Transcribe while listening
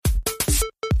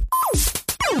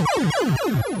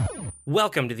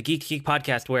Welcome to the Geek Geek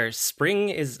podcast, where spring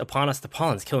is upon us. The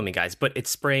pollen's killing me, guys, but it's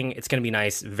spring. It's going to be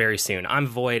nice very soon. I'm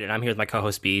Void, and I'm here with my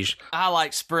co-host, Beej. I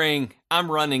like spring.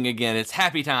 I'm running again. It's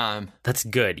happy time. That's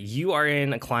good. You are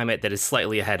in a climate that is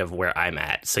slightly ahead of where I'm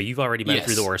at, so you've already been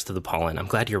through the worst of the pollen. I'm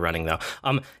glad you're running, though.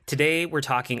 Today, we're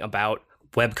talking about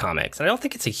webcomics. And I don't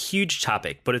think it's a huge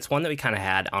topic, but it's one that we kind of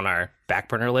had on our back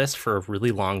burner list for a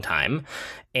really long time.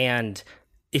 And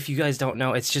if you guys don't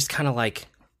know, it's just kind of like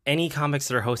any comics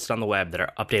that are hosted on the web that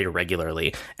are updated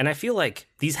regularly. And I feel like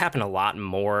these happen a lot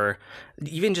more,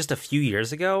 even just a few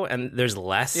years ago, and there's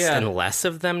less and less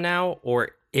of them now,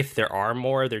 or if there are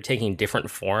more, they're taking different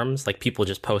forms, like people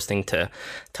just posting to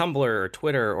Tumblr or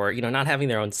Twitter, or, you know, not having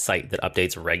their own site that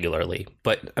updates regularly.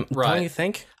 But don't you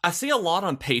think? I see a lot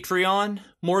on Patreon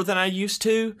more than I used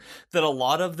to, that a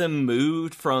lot of them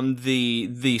moved from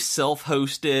the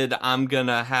self-hosted, I'm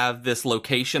gonna have this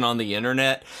location on the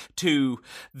internet, to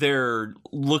they're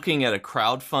looking at a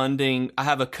crowdfunding. I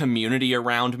have a community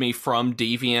around me from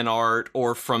DeviantArt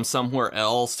or from somewhere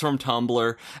else, from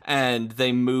Tumblr, and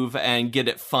they move and get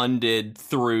it funded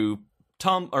through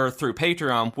through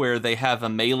Patreon, where they have a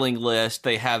mailing list,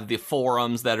 they have the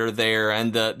forums that are there,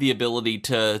 and the ability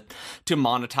to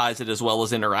monetize it as well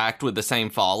as interact with the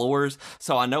same followers.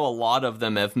 So I know a lot of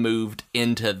them have moved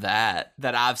into that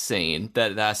I've seen,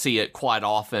 that I see it quite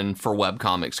often for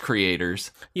webcomics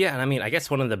creators. Yeah, and I mean, I guess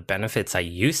one of the benefits I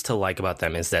used to like about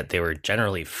them is that they were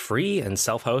generally free and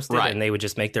self-hosted, and they would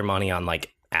just make their money on,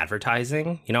 like,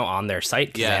 advertising, you know, on their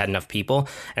site because they had enough people.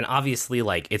 And obviously,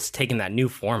 like, it's taken that new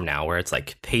form now where it's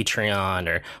like Patreon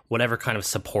or whatever kind of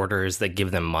supporters that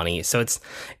give them money. So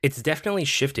it's definitely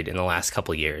shifted in the last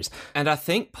couple of years. And I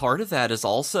think part of that is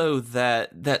also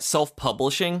that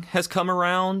self-publishing has come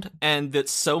around, and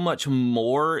that's so much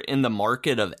more in the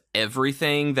market of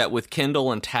everything, that with Kindle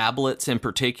and tablets in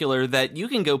particular, that you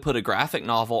can go put a graphic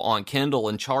novel on Kindle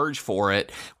and charge for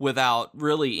it without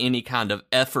really any kind of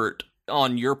effort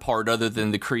on your part other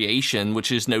than the creation,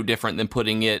 which is no different than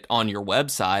putting it on your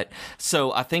website.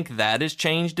 So I think that has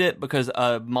changed it, because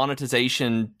a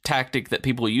monetization tactic that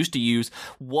people used to use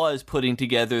was putting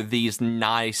together these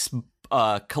nice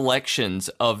collections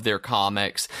of their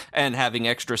comics and having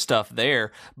extra stuff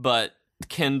there. But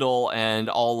Kindle and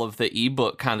all of the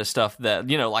ebook kind of stuff that,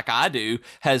 you know, like I do,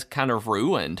 has kind of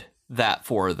ruined that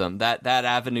for them. That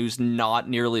avenue's not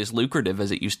nearly as lucrative as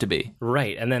it used to be.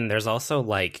 Right. And then there's also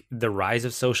like the rise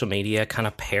of social media kind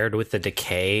of paired with the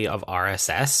decay of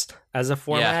RSS as a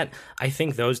format. Yeah. I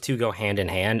think those two go hand in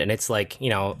hand. And it's like, you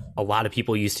know, a lot of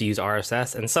people used to use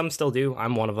RSS, and some still do.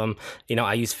 I'm one of them. You know,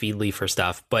 I use Feedly for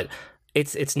stuff, but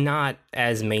it's not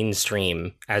as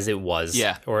mainstream as it was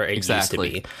or it used to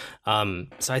be.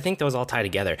 So I think those all tie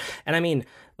together. And I mean,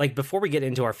 like, before we get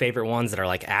into our favorite ones that are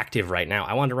like active right now,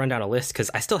 I wanted to run down a list because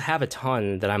I still have a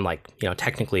ton that I'm like, you know,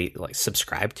 technically like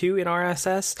subscribed to in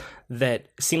RSS that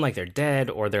seem like they're dead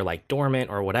or they're like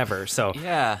dormant or whatever. So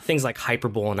things like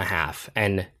Hyperbole and a Half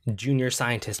and Junior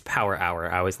Scientist Power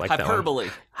Hour. I always like Hyperbole.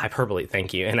 That one. Hyperbole,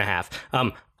 thank you, and a Half.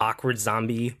 Awkward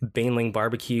Zombie, Baneling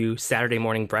Barbecue, Saturday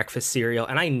Morning Breakfast Cereal.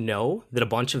 And I know that a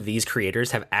bunch of these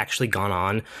creators have actually gone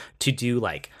on to do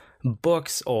like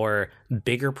books or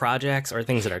bigger projects or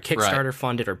things that are Kickstarter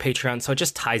funded or Patreon. So it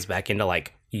just ties back into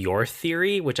like your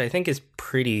theory, which I think is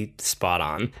pretty spot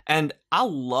on. And I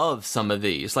love some of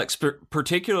these, like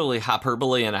particularly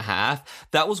Hyperbole and a Half.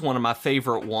 That was one of my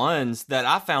favorite ones that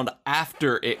I found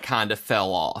after it kind of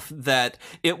fell off. That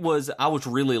I was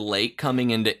really late coming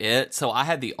into it, so I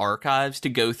had the archives to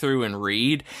go through and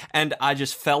read, and I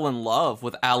just fell in love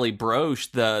with Ali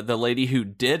Broche, the lady who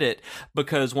did it,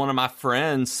 because one of my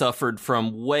friends suffered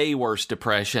from way worse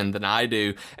depression than I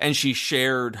do, and she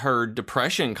shared her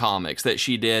depression comics that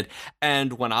she did.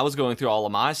 And when I was going through all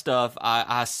of my stuff,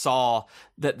 I saw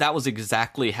that was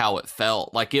exactly how it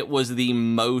felt. Like, it was the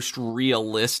most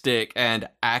realistic and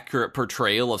accurate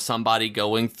portrayal of somebody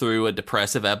going through a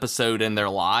depressive episode in their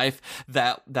life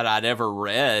that I'd ever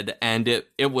read, and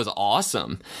it was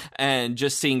awesome. And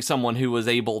just seeing someone who was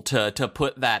able to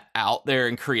put that out there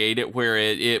and create it where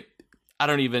it I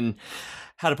don't even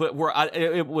how to put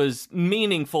it, it was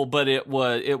meaningful, but it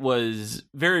was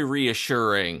very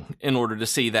reassuring in order to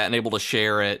see that and able to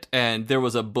share it. And there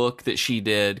was a book that she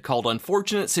did called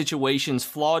Unfortunate Situations,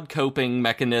 Flawed Coping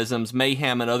Mechanisms,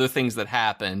 Mayhem, and Other Things That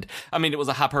Happened. I mean, it was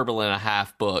a Hyperbole and a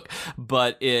Half book,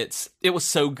 but it was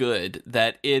so good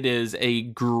that it is a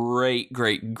great,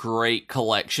 great, great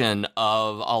collection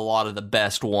of a lot of the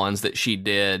best ones that she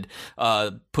did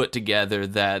put together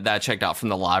that I checked out from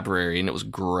the library, and it was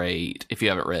great if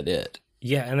you haven't read it.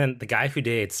 Yeah, and then the guy who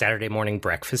did Saturday Morning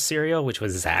Breakfast Cereal, which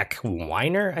was Zach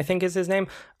Weiner, I think is his name.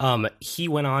 He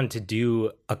went on to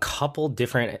do a couple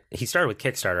different. He started with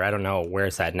Kickstarter. I don't know where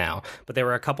it's at now, but there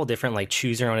were a couple different like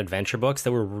choose your own adventure books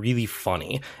that were really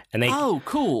funny. And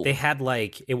cool. They had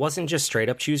like, it wasn't just straight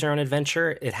up choose your own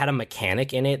adventure. It had a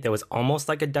mechanic in it that was almost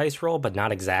like a dice roll, but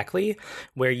not exactly,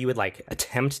 where you would like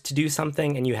attempt to do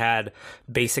something, and you had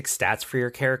basic stats for your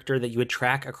character that you would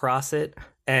track across it.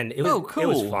 And it was cool. It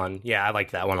was fun. Yeah, I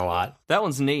liked that one a lot. That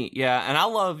one's neat. Yeah. And I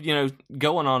love,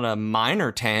 going on a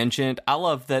minor tangent, I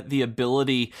love that the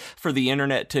ability for the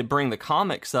internet to bring the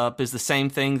comics up is the same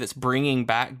thing that's bringing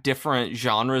back different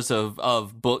genres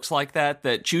of books like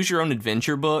that choose your own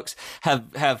adventure books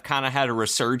have kind of had a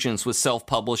resurgence with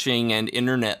self-publishing and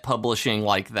internet publishing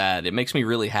like that. It makes me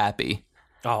really happy.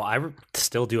 Oh, I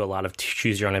still do a lot of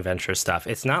choose your own adventure stuff.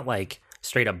 It's not like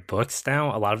straight up books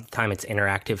now. A lot of the time it's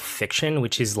interactive fiction,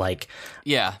 which is like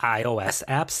iOS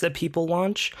apps that people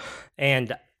launch.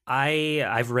 And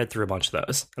I've read through a bunch of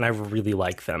those, and I really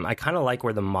like them. I kind of like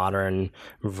where the modern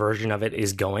version of it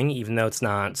is going, even though it's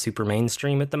not super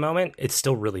mainstream at the moment. It's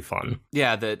still really fun.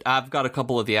 Yeah, that I've got a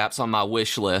couple of the apps on my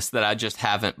wish list that I just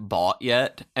haven't bought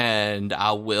yet, and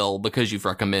I will because you've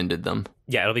recommended them.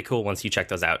 Yeah, it'll be cool once you check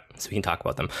those out so we can talk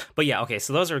about them. But yeah, okay,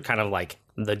 so those are kind of like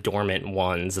the dormant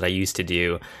ones that I used to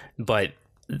do. But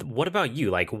what about you?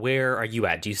 Like, where are you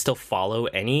at? Do you still follow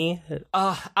any?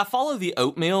 I follow the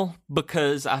Oatmeal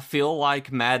because I feel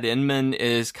like Matt Inman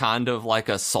is kind of like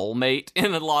a soulmate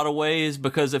in a lot of ways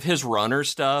because of his runner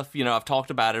stuff. I've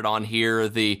talked about it on here,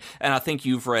 and I think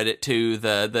you've read it too,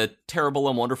 the terrible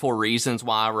and wonderful reasons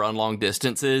why I run long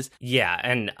distances. Yeah,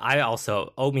 and I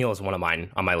also, Oatmeal is one of mine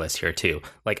on my list here too.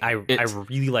 Like, I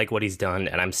really like what he's done,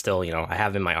 and I'm still, I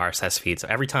have in my RSS feed. So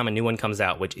every time a new one comes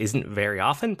out, which isn't very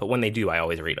often, but when they do, I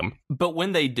always read them. But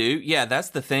when they do, yeah,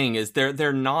 that's the thing, is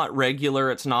they're not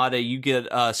regular. It's not you get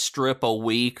a strip a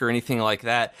week or anything like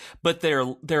that, but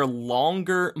they're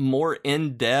longer, more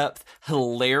in-depth,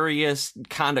 hilarious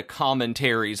kind of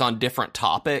commentaries on different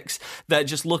topics that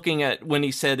just looking at when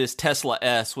he said his Tesla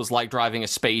S was like driving a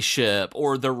spaceship,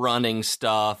 or the running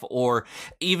stuff, or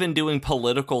even doing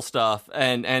political stuff,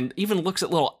 and even looks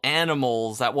at little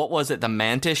animals, that, what was it, the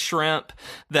mantis shrimp,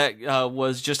 that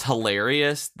was just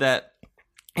hilarious. That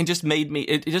it just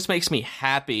makes me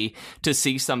happy to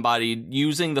see somebody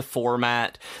using the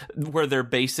format where they're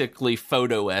basically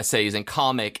photo essays and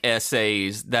comic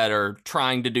essays that are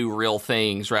trying to do real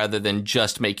things rather than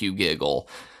just make you giggle.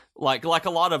 Like a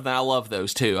lot of them, I love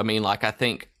those too. I mean, like, I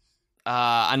think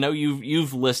I know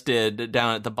you've listed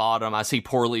down at the bottom, I see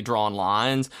Poorly Drawn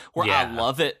Lines, where I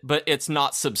love it, but it's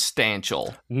not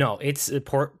substantial. No, it's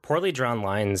Poorly Drawn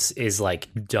Lines is like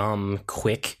dumb,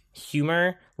 quick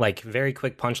humor, like very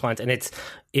quick punchlines, and it's,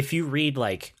 if you read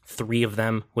like 3 of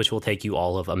them, which will take you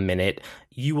all of a minute,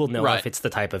 you will know if it's the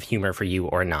type of humor for you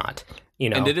or not.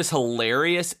 And it is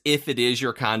hilarious if it is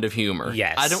your kind of humor.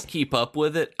 Yes. I don't keep up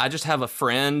with it. I just have a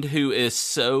friend who is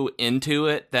so into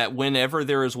it that whenever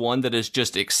there is one that is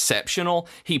just exceptional,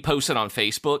 he posts it on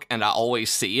Facebook, and I always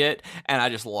see it, and I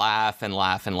just laugh and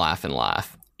laugh and laugh and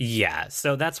laugh. Yeah,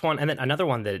 so that's one. And then another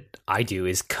one that I do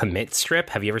is Commit Strip.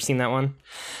 Have you ever seen that one?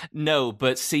 No,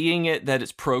 but seeing it that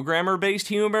it's programmer-based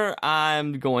humor,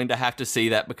 I'm going to have to see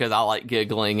that because I like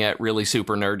giggling at really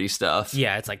super nerdy stuff.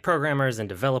 Yeah, it's like programmers and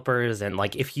developers, and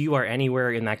like if you are anywhere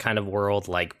in that kind of world,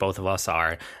 like both of us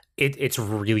are, it's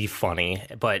really funny.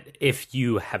 But if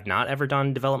you have not ever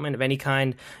done development of any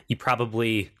kind, you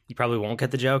probably won't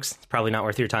get the jokes. It's probably not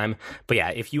worth your time. But yeah,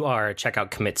 if you are, check out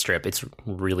Commit Strip. It's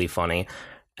really funny.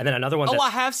 And then another one. I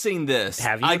have seen this.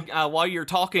 Have you? While you're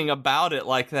talking about it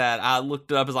like that, I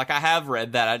looked it up. It's like, I have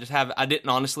read that. I didn't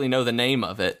honestly know the name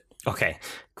of it. Okay,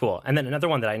 cool. And then another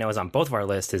one that I know is on both of our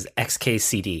lists is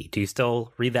XKCD. Do you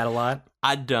still read that a lot?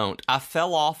 I don't. I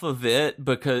fell off of it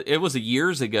because it was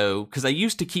years ago, because I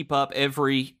used to keep up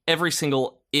every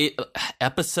single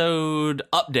episode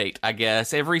update, I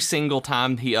guess. Every single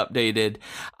time he updated,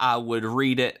 I would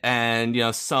read it,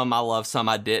 and some I love, some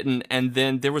I didn't. And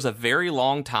then there was a very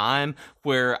long time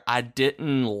where I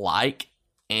didn't like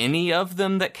any of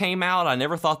them that came out. I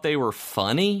never thought they were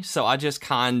funny, so I just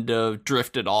kind of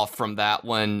drifted off from that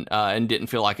one and didn't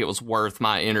feel like it was worth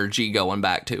my energy going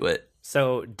back to it.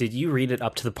 So did you read it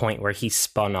up to the point where he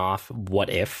spun off What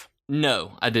If?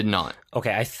 No, I did not.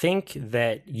 Okay, I think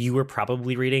that you were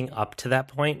probably reading up to that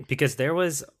point, because there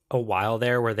was a while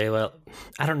there where they were,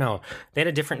 I don't know, they had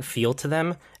a different feel to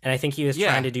them, and I think he was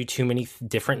trying to do too many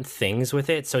different things with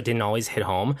it, so it didn't always hit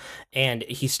home. And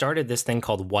he started this thing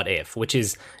called What If, which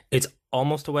is, it's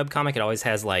almost a webcomic. It always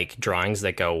has like drawings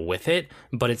that go with it,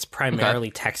 but it's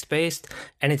primarily text based,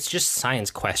 and it's just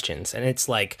science questions. And it's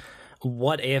like,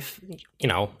 what if, you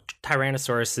know,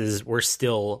 Tyrannosauruses were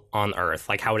still on Earth?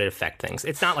 Like, how would it affect things?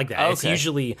 It's not like that. Okay. It's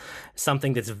usually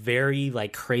something that's very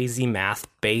like crazy math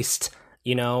based,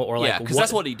 you know, or like, because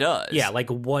that's what he does. Yeah, like,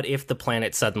 what if the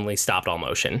planet suddenly stopped all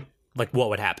motion? Like, what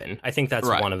would happen? I think that's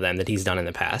one of them that he's done in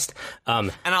the past.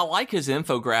 And I like his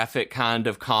infographic kind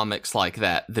of comics like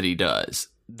that he does.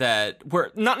 That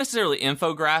were not necessarily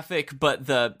infographic,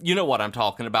 but you know what I'm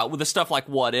talking about, with the stuff like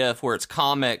What If, where it's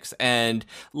comics and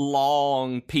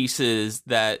long pieces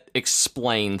that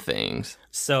explain things.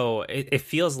 So it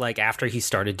feels like after he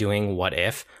started doing What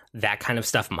If, that kind of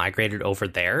stuff migrated over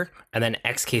there, and then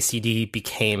XKCD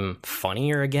became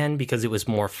funnier again because it was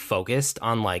more focused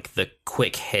on like the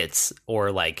quick hits,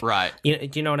 or like, do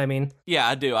you know what I mean? Yeah,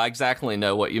 I do. I exactly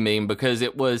know what you mean, because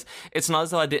it's not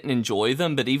as though I didn't enjoy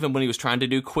them, but even when he was trying to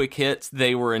do quick hits,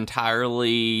 they were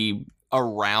entirely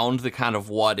around the kind of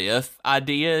what if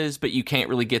ideas, but you can't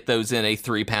really get those in a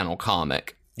 3-panel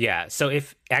comic. Yeah, so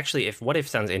if What If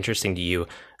sounds interesting to you,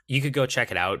 you could go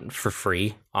check it out for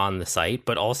free on the site,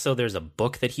 but also there's a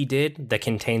book that he did that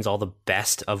contains all the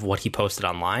best of what he posted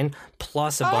online,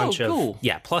 plus a bunch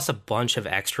of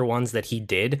extra ones that he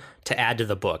did to add to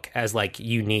the book as like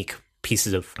unique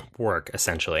pieces of work,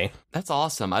 essentially. That's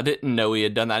awesome. I didn't know he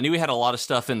had done that. I knew he had a lot of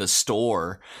stuff in the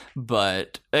store,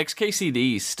 but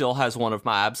XKCD still has one of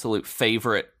my absolute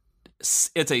favorite.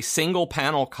 It's a single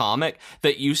panel comic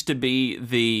that used to be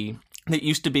the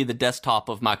desktop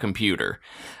of my computer.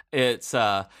 It's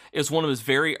one of his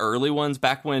very early ones,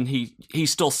 back when he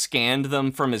still scanned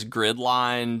them from his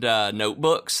grid-lined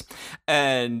notebooks,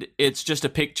 and it's just a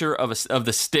picture of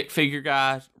the stick figure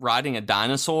guy riding a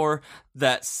dinosaur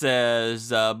that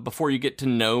says, "Before you get to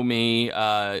know me,"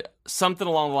 something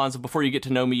along the lines of, "Before you get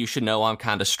to know me, you should know I'm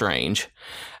kind of strange."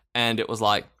 And it was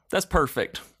like, that's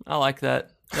perfect. I like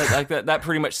that. That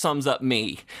pretty much sums up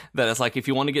me. That it's like, if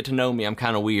you want to get to know me, I'm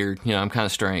kind of weird. You know, I'm kind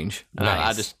of strange.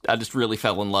 Nice. I just really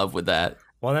fell in love with that.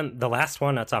 Well, then the last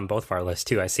one that's on both of our lists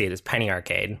too, I see it, is Penny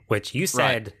Arcade, which you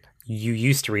said you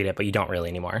used to read it, but you don't really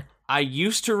anymore. I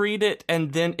used to read it,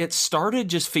 and then it started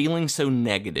just feeling so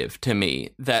negative to me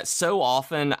that so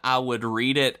often I would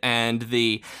read it, and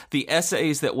the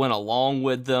essays that went along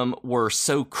with them were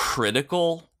so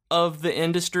critical of the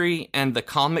industry, and the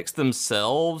comics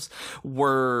themselves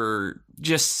were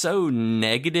just so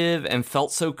negative and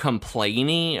felt so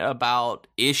complainy about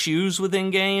issues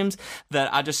within games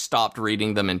that I just stopped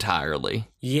reading them entirely.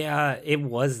 Yeah, it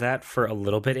was that for a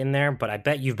little bit in there, but I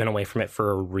bet you've been away from it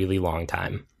for a really long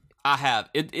time. I have.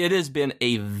 It has been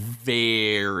a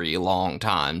very long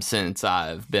time since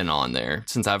I've been on there,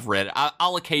 since I've read it.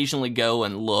 I'll occasionally go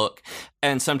and look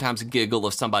and sometimes giggle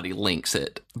if somebody links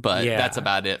it, but that's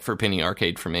about it for Penny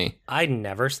Arcade for me. I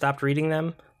never stopped reading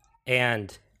them,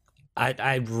 and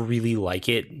I really like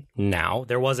it now.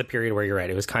 There was a period where, you're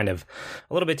right, it was kind of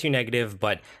a little bit too negative,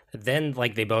 but then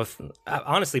like they both,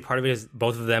 honestly, part of it is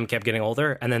both of them kept getting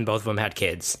older, and then both of them had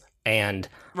kids. And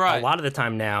a lot of the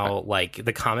time now, like,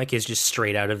 the comic is just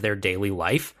straight out of their daily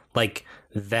life, like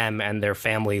them and their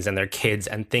families and their kids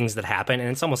and things that happen. And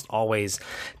it's almost always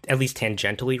at least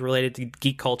tangentially related to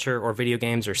geek culture or video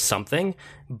games or something.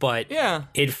 But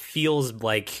it feels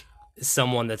like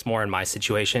someone that's more in my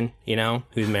situation, you know,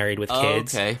 who's married with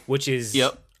kids, which is...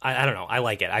 I don't know. I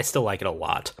like it. I still like it a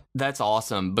lot. That's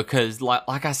awesome, because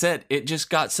like I said, it just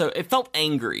got so... It felt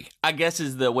angry, I guess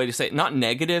is the way to say it. Not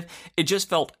negative. It just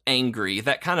felt angry.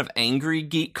 That kind of angry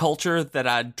geek culture that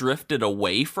I drifted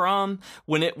away from.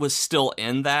 When it was still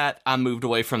in that, I moved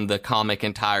away from the comic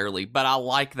entirely. But I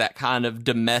like that kind of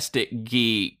domestic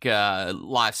geek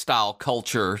lifestyle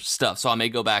culture stuff. So I may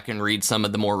go back and read some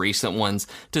of the more recent ones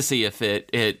to see if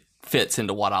it fits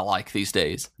into what I like these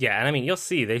days. Yeah, and I mean, you'll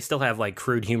see they still have like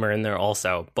crude humor in there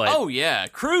also, but oh yeah,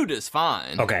 crude is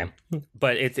fine. Okay,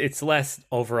 but it's less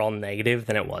overall negative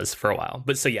than it was for a while.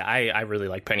 But so yeah, I really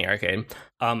like Penny Arcade.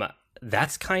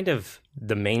 That's kind of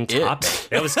the main topic.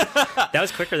 That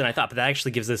was quicker than I thought, but that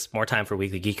actually gives us more time for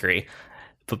Weekly Geekery.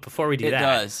 But before we do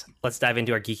let's dive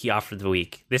into our geeky offer of the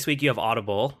week. This week you have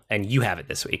Audible, and you have it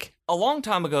this week. a long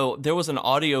time ago, there was an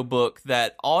audiobook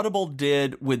that Audible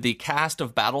did with the cast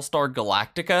of Battlestar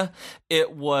Galactica.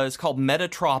 It was called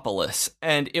Metatropolis,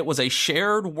 and it was a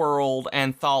shared world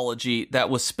anthology that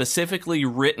was specifically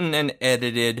written and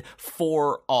edited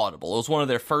for Audible. It was one of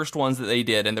their first ones that they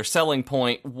did, and their selling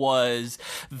point was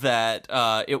that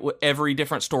every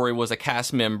different story was a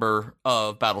cast member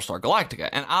of Battlestar Galactica.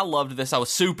 And I loved this. I was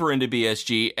super into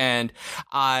BSG, and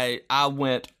I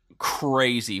went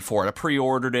crazy for it. I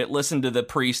pre-ordered it, listened to the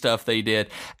pre-stuff they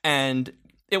did, and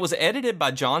it was edited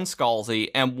by John Scalzi,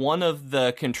 and one of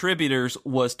the contributors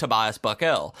was Tobias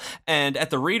Buckell. And at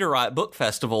the Reader Write Book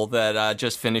Festival that I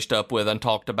just finished up with and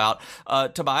talked about,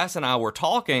 Tobias and I were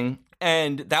talking,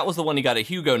 and that was the one he got a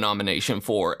Hugo nomination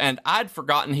for. And I'd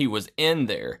forgotten he was in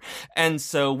there. And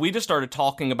so we just started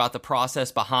talking about the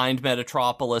process behind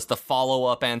Metatropolis, the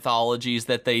follow-up anthologies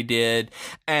that they did,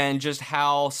 and just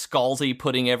how Scalzi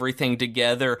putting everything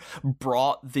together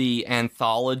brought the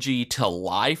anthology to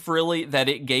life, really, that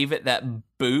it gave it that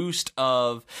boost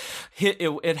of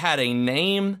it had a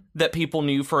name that people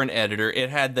knew for an editor. It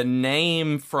had the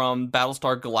name from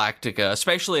Battlestar Galactica,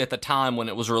 especially at the time when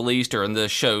it was released or in the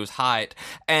show's height,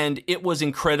 and it was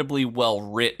incredibly well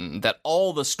written, that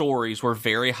all the stories were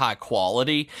very high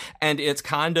quality, and it's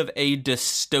kind of a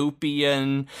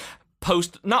dystopian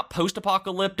not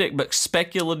post-apocalyptic, but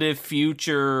speculative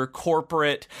future,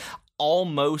 corporate,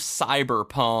 almost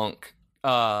cyberpunk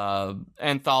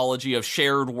anthology of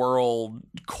shared world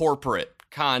corporate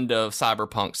kind of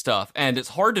cyberpunk stuff. And it's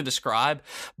hard to describe,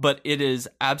 but it is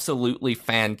absolutely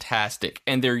fantastic.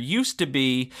 And there used to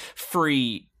be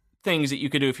free things that you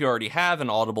could do if you already have an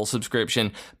Audible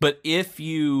subscription. But if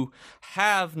you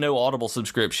have no Audible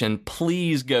subscription,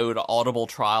 please go to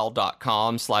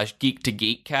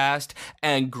audibletrial.com/geek2geekcast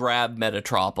and grab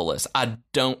Metatropolis. I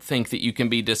don't think that you can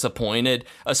be disappointed,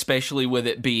 especially with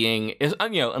it being,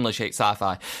 unless you hate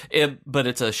sci-fi. But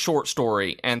it's a short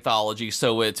story anthology,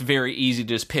 so it's very easy to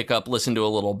just pick up, listen to a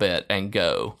little bit, and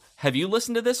go. Have you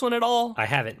listened to this one at all? I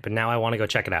haven't, but now I want to go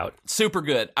check it out. Super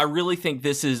good. I really think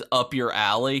this is up your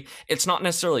alley. It's not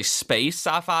necessarily space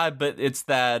sci-fi, but it's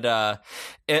that,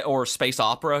 or space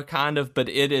opera kind of, but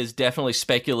it is definitely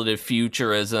speculative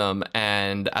futurism,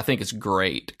 and I think it's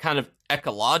great. Kind of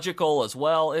ecological as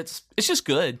well. It's just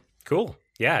good. Cool.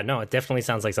 Yeah, no, it definitely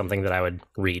sounds like something that I would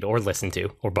read or listen to,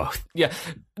 or both. Yeah,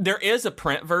 there is a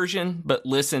print version, but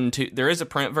there is a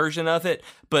print version of it,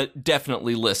 but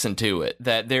definitely listen to it.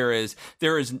 That there is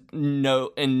in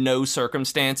no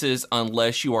circumstances,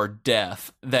 unless you are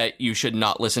deaf, that you should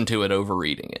not listen to it over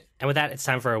reading it. And with that, it's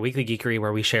time for our weekly geekery,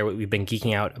 where we share what we've been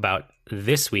geeking out about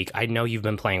this week. I know you've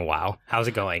been playing WoW. How's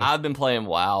it going? I've been playing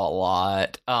WoW a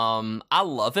lot. I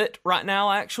love it right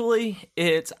now, actually.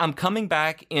 I'm coming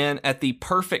back in at the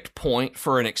perfect point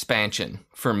for an expansion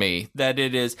for me. That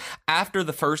it is after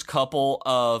the first couple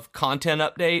of content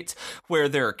updates where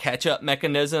there are catch-up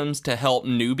mechanisms to help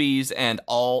newbies and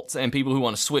alts and people who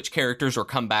want to switch characters or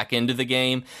come back into the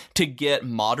game to get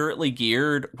moderately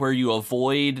geared, where you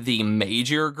avoid the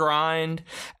major grind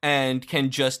and can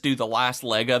just do the last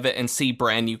leg of it and see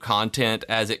brand new content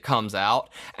as it comes out.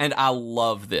 And I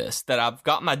love this, that I've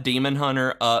got my Demon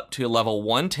Hunter up to level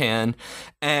 110,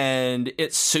 and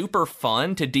it's super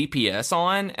fun to DPS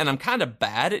on, and I'm kind of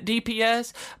bad at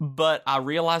DPS, but I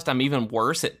realized I'm even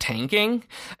worse at tanking,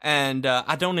 and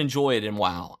I don't enjoy it in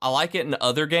WoW. I like it in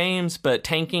other games, but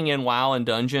tanking in WoW and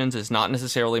dungeons is not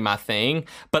necessarily my thing.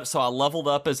 But so I leveled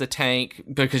up as a tank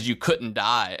because you couldn't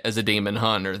die as a Demon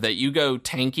Hunter, that you go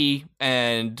tanky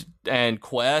and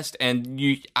quest, and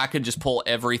I could just pull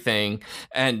everything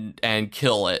and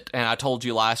kill it. And I told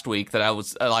you last week that I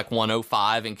was like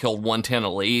 105 and killed 110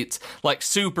 elites, like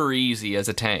super easy as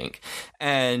a tank.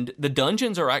 And the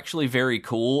dungeons are actually very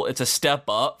cool. It's a step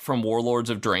up from Warlords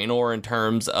of Draenor in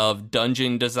terms of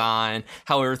dungeon design,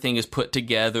 how everything is put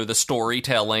together, the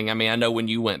storytelling. I mean, I know when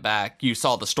you went back, you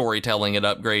saw the storytelling it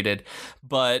upgraded,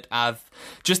 but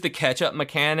just the catch-up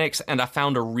mechanics, and I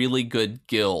found a really good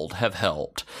guild have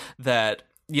helped. That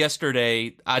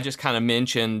yesterday I just kind of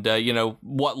mentioned,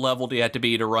 what level do you have to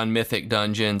be to run mythic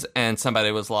dungeons? And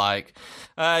somebody was like,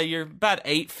 you're about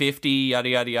 850, yada,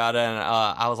 yada, yada. And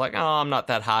I was like, oh, I'm not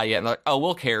that high yet. And they're like, oh,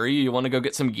 we'll carry you. You want to go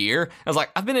get some gear? I was like,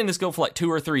 I've been in this guild for like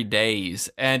 2 or 3 days.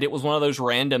 And it was one of those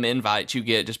random invites you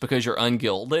get just because you're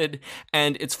ungilded.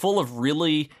 And it's full of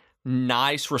really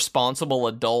nice, responsible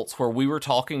adults, where we were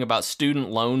talking about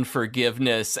student loan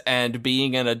forgiveness and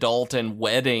being an adult and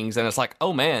weddings. And it's like,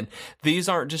 oh man, these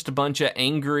aren't just a bunch of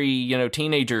angry,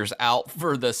 teenagers out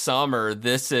for the summer.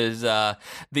 These are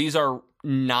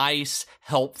nice,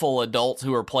 helpful adults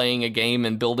who are playing a game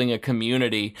and building a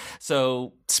community.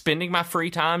 So spending my free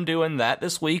time doing that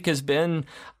this week has been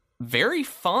very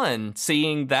fun,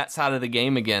 seeing that side of the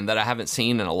game again that I haven't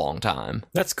seen in a long time.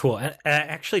 That's cool. It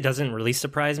actually doesn't really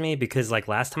surprise me because like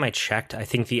last time I checked, I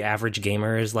think the average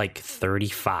gamer is like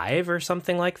 35 or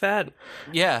something like that.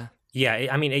 Yeah. Yeah,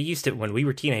 I mean, it used to, when we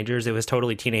were teenagers, it was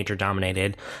totally teenager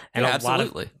dominated. And yeah,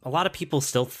 absolutely. A lot of people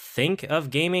still think of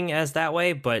gaming as that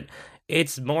way, but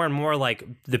it's more and more like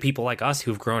the people like us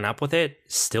who've grown up with it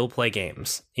still play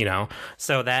games, you know?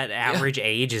 So that average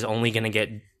age is only going to get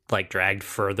like dragged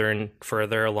further and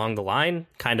further along the line,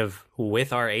 kind of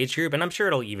with our age group. And I'm sure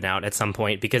it'll even out at some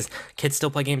point because kids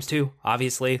still play games too,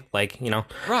 obviously. Like, you know,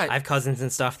 right. I have cousins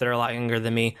and stuff that are a lot younger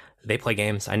than me. They play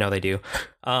games. I know they do.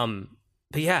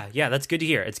 But yeah, that's good to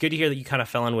hear. It's good to hear that you kind of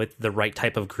fell in with the right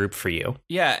type of group for you.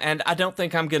 Yeah, and I don't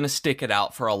think I'm going to stick it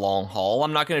out for a long haul.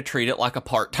 I'm not going to treat it like a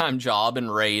part-time job and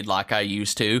raid like I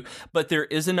used to, but there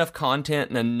is enough content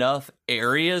and enough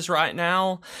areas right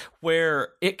now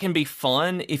where it can be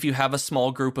fun if you have a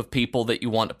small group of people that you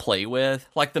want to play with.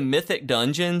 Like the mythic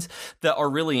dungeons that are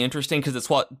really interesting because it's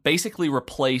what basically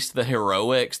replaced the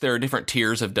heroics. There are different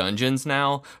tiers of dungeons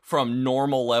now, from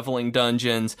normal leveling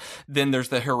dungeons. Then there's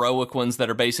the heroic ones that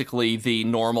are basically the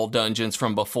normal dungeons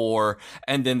from before.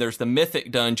 And then there's the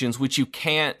mythic dungeons, which you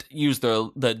can't use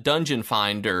the dungeon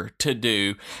finder to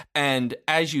do. And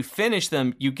as you finish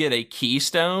them, you get a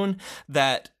keystone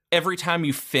that every time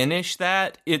you finish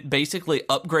that, it basically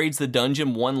upgrades the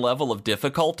dungeon one level of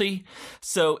difficulty.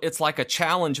 So it's like a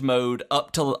challenge mode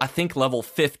up to, I think, level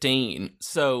 15.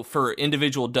 So for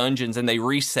individual dungeons, and they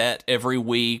reset every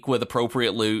week with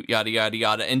appropriate loot, yada, yada,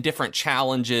 yada, and different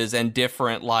challenges and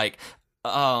different, like,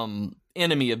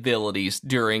 enemy abilities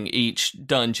during each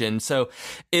dungeon. So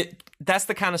that's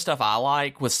the kind of stuff I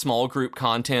like with small group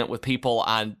content with people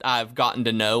I've gotten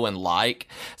to know and like.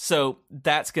 So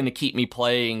that's going to keep me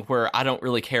playing where I don't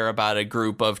really care about a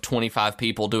group of 25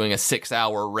 people doing a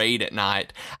 6-hour raid at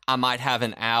night. I might have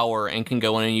an hour and can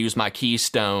go in and use my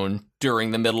keystone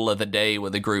during the middle of the day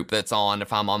with a group that's on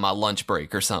if I'm on my lunch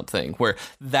break or something, where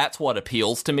that's what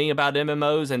appeals to me about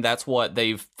MMOs, and that's what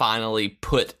they've finally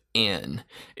put in,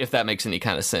 if that makes any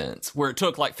kind of sense. Where it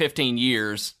took like 13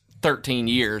 years,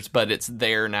 but it's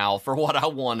there now for what I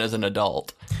want as an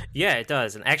adult. Yeah, it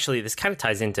does. And actually, this kind of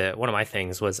ties into one of my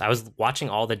things was I was watching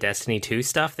all the Destiny 2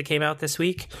 stuff that came out this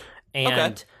week,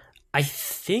 and I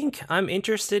think I'm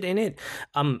interested in it.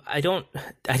 I don't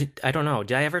know.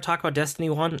 Did I ever talk about Destiny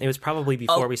 1? It was probably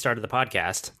before we started the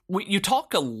podcast. You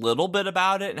talked a little bit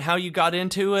about it and how you got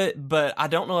into it, but I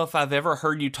don't know if I've ever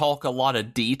heard you talk a lot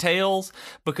of details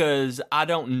because I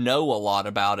don't know a lot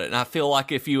about it. And I feel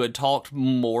like if you had talked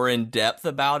more in depth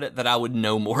about it, that I would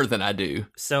know more than I do.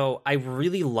 So I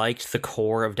really liked the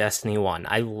core of Destiny 1.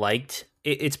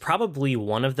 It's probably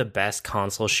one of the best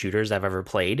console shooters I've ever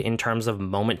played in terms of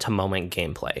moment-to-moment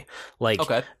gameplay. Like,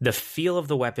 the feel of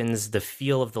the weapons, the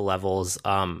feel of the levels,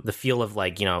 the feel of,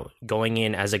 like, you know, going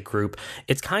in as a group.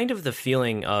 It's kind of the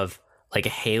feeling of, like,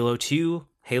 Halo 2,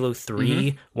 Halo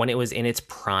 3, when it was in its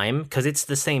prime, because it's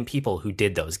the same people who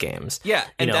did those games. Yeah,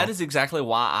 and that is exactly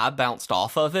why I bounced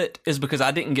off of it, is because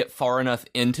I didn't get far enough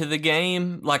into the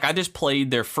game. Like, I just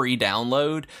played their free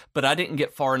download, but I didn't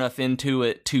get far enough into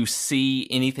it to see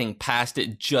anything past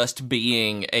it just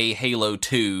being a Halo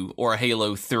 2 or a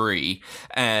Halo 3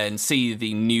 and see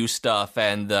the new stuff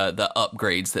and the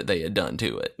upgrades that they had done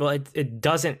to it. Well, it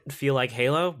doesn't feel like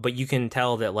Halo, but you can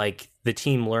tell that, like, the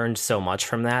team learned so much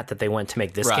from that they went to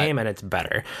make this game, and it's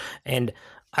better. And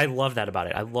I love that about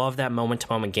it. I love that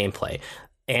moment-to-moment gameplay.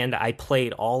 And I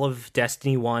played all of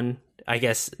Destiny 1. I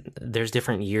guess there's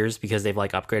different years because they've,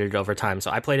 like, upgraded it over time. So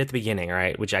I played at the beginning,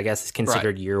 right? Which I guess is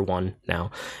considered year 1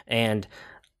 now. And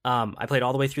I played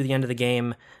all the way through the end of the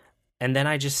game, and then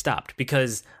I just stopped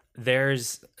because there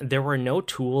were no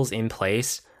tools in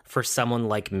place for someone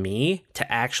like me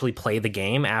to actually play the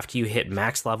game after you hit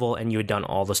max level and you had done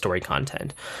all the story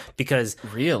content. Because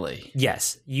really,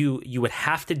 yes, you would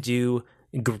have to do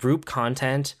group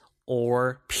content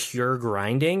or pure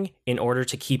grinding in order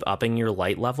to keep upping your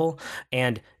light level.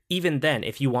 And even then,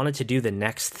 if you wanted to do the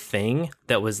next thing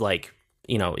that was like,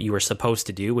 you know, you were supposed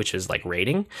to do, which is like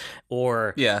raiding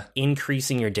or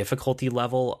increasing your difficulty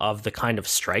level of the kind of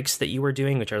strikes that you were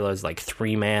doing, which are those like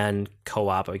 3-man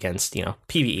co-op against, you know,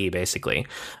 PvE basically.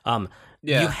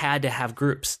 You had to have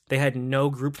groups. They had no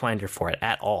group finder for it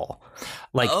at all.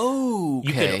 Like,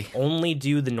 you could only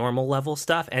do the normal level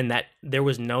stuff, and that there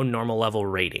was no normal level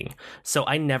raiding. So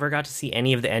I never got to see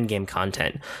any of the endgame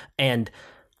content. And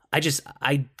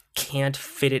I can't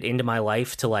fit it into my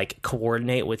life to like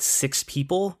coordinate with 6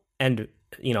 people and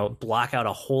block out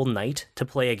a whole night to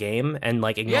play a game and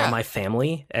like ignore my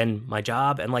family and my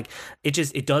job, and like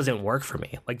it doesn't work for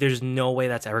me. Like there's no way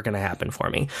that's ever going to happen for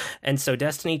me. And so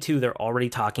Destiny 2, they're already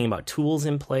talking about tools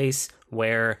in place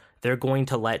where they're going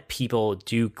to let people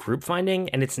do group finding,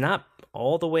 and it's not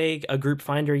all the way a group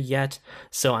finder yet,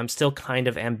 so I'm still kind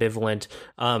of ambivalent.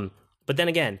 But then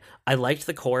again, I liked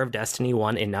the core of Destiny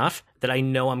 1 enough that I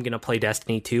know I'm going to play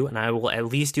Destiny 2, and I will at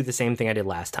least do the same thing I did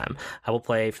last time. I will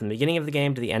play from the beginning of the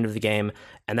game to the end of the game,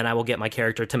 and then I will get my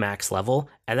character to max level,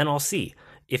 and then I'll see.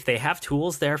 If they have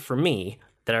tools there for me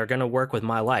that are going to work with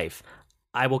my life,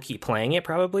 I will keep playing it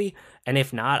probably, and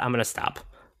if not, I'm going to stop,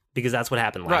 because that's what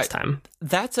happened last time.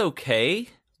 That's okay,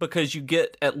 because you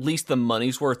get at least the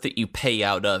money's worth that you pay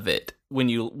out of it when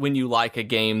you like a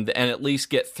game, and at least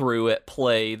get through it,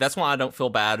 play. That's why I don't feel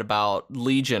bad about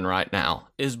Legion right now,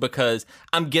 is because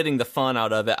I'm getting the fun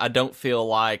out of it. I don't feel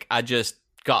like I just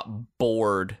got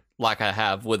bored like I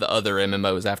have with other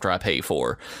MMOs after I pay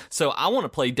for. So I want to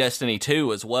play Destiny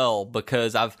 2 as well,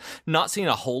 because I've not seen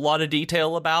a whole lot of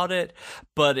detail about it,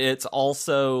 but it's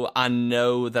also, I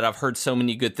know that I've heard so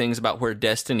many good things about where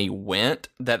Destiny went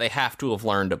that they have to have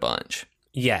learned a bunch.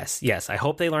 Yes. I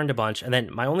hope they learned a bunch. And then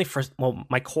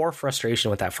my core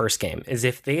frustration with that first game is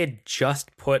if they had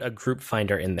just put a group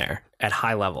finder in there at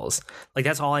high levels. Like,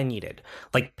 that's all I needed.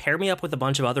 Like, pair me up with a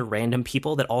bunch of other random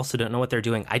people that also don't know what they're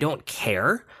doing. I don't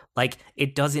care. Like,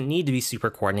 it doesn't need to be super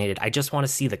coordinated. I just want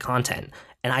to see the content.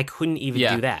 And I couldn't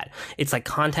even do that. It's like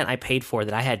content I paid for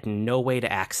that I had no way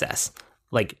to access.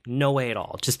 Like, no way at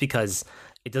all. Just because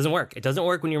it doesn't work. It doesn't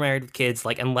work when you're married with kids.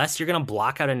 Like, unless you're going to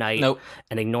block out a night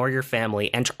and ignore your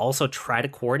family and also try to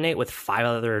coordinate with 5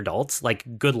 other adults,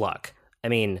 like, good luck. I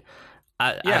mean,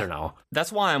 I don't know.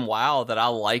 That's why I'm WoW that I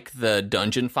like the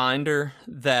dungeon finder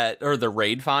or the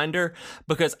raid finder,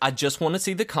 because I just want to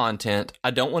see the content. I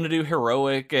don't want to do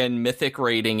heroic and mythic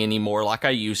raiding anymore like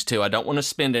I used to. I don't want to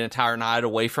spend an entire night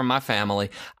away from my family.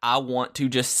 I want to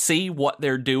just see what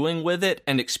they're doing with it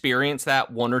and experience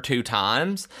that 1 or 2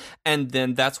 times. And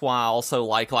then that's why I also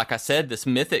like I said, this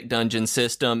mythic dungeon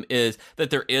system is that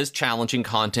there is challenging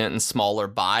content in smaller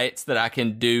bites that I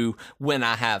can do when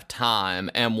I have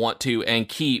time and want to, and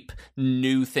keep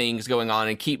new things going on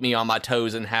and keep me on my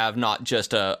toes and have not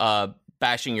just a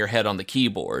bashing your head on the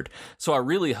keyboard. So I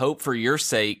really hope for your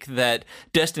sake that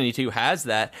Destiny 2 has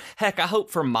that. Heck, I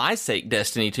hope for my sake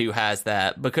Destiny 2 has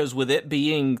that, because with it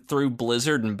being through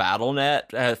Blizzard and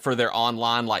Battle.net for their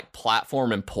online like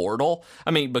platform and portal,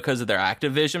 I mean, because of their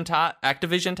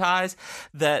Activision ties,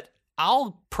 that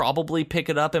I'll probably pick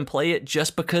it up and play it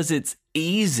just because it's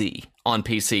easy on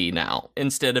PC now,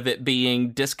 instead of it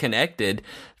being disconnected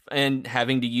and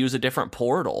having to use a different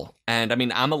portal. And I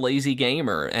mean, I'm a lazy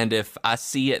gamer, and if I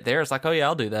see it there, it's like, oh yeah,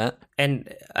 I'll do that.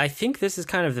 And I think this is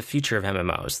kind of the future of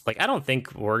MMOs. Like, I don't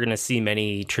think we're going to see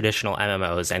many traditional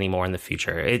MMOs anymore in the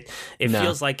future. It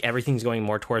feels like everything's going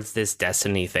more towards this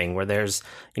Destiny thing where there's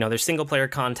single player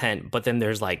content, but then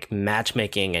there's like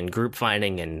matchmaking and group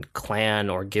finding and clan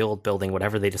or guild building,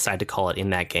 whatever they decide to call it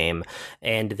in that game.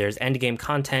 And there's end game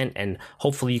content, and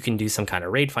hopefully you can do some kind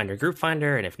of raid finder, group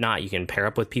finder. And if not, you can pair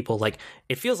up with people. Like,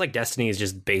 it feels like Destiny is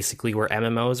just basically where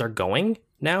MMOs are going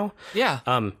now.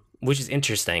 Yeah. Which is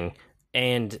interesting.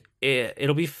 And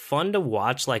it'll be fun to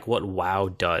watch like what WoW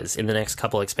does in the next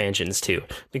couple expansions too,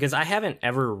 because I haven't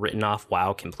ever written off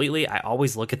WoW completely. I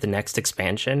always look at the next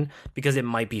expansion because it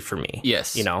might be for me.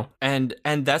 Yes. And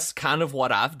that's kind of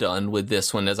what I've done with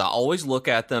this one, is I always look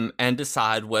at them and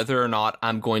decide whether or not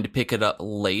I'm going to pick it up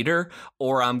later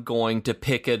or I'm going to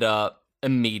pick it up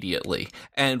immediately.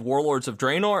 And Warlords of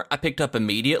Draenor I picked up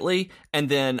immediately, and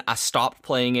then I stopped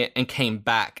playing it and came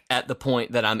back at the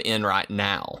point that I'm in right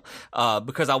now,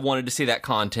 because I wanted to see that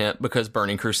content, because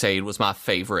Burning Crusade was my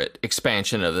favorite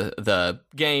expansion of the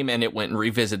game, and it went and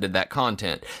revisited that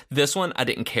content. This one I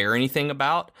didn't care anything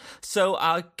about, so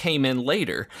I came in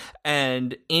later.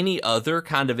 And any other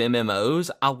kind of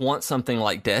MMOs, I want something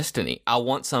like Destiny. I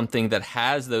want something that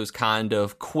has those kind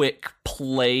of quick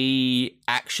play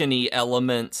actiony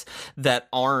elements that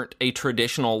aren't a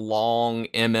traditional long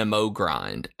MMO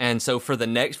grind. And so for the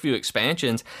next few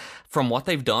expansions, from what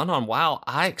they've done on WoW,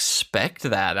 I expect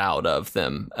that out of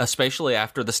them, especially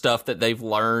after the stuff that they've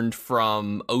learned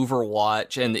from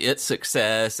Overwatch and its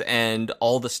success, and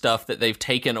all the stuff that they've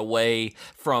taken away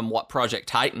from what Project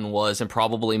Titan was and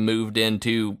probably moved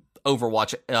into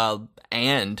Overwatch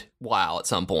and WoW at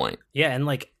some point. Yeah, and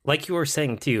like you were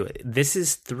saying too, this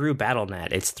is through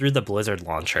Battle.net. It's through the Blizzard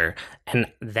launcher, and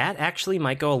that actually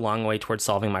might go a long way towards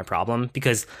solving my problem,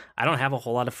 because I don't have a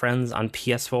whole lot of friends on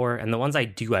PS4, and the ones I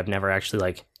do, I've never actually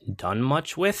like done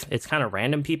much with. It's kind of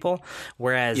random people.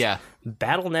 Whereas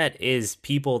Battle.net is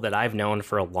people that I've known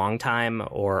for a long time,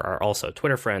 or are also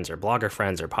Twitter friends or blogger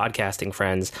friends or podcasting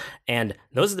friends. And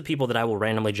those are the people that I will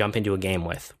randomly jump into a game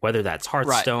with, whether that's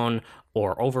Hearthstone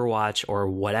or Overwatch or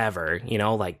whatever, you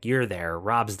know, like you're there,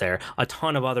 Rob's there, a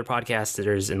ton of other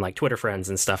podcasters and like Twitter friends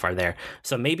and stuff are there.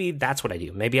 So maybe that's what I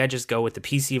do. Maybe I just go with the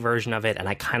PC version of it, and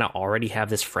I kind of already have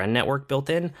this friend network built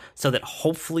in, so that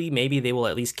hopefully maybe they will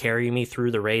at least carry me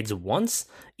through the raids once,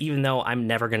 even though I'm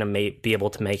never going to be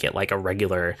able to make it like a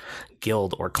regular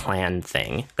guild or clan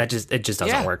thing. It just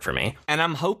doesn't work for me. And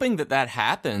I'm hoping that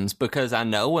happens, because I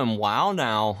know in WoW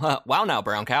now,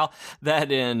 Brown Cow, that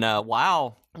in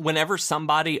WoW, whenever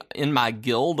somebody in my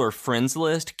guild or friends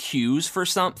list queues for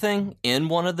something in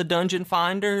one of the dungeon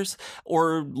finders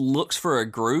or looks for a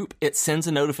group, it sends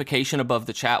a notification above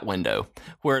the chat window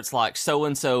where it's like,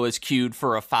 so-and-so is queued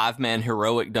for a 5-man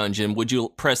heroic dungeon. Would you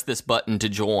press this button to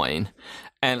join?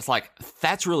 And it's like,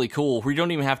 that's really cool. We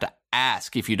don't even have to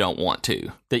ask if you don't want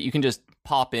to, that you can just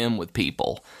pop in with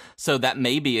people. So that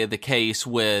may be the case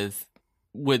with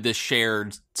the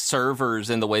shared servers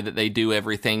and the way that they do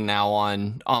everything now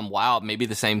on WoW. Maybe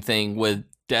the same thing with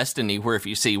Destiny, where if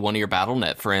you see one of your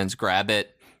Battle.net friends grab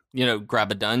it, you know,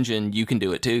 grab a dungeon, you can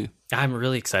do it too. I'm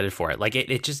really excited for it. Like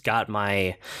it just got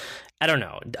my, I don't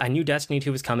know. I knew Destiny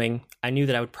 2 was coming. I knew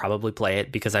that I would probably play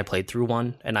it because I played through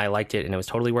 1 and I liked it and it was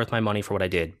totally worth my money for what I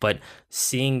did. But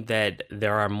seeing that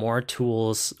there are more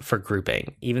tools for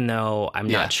grouping, even though I'm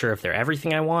not sure if they're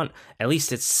everything I want, at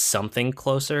least it's something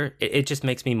closer. It just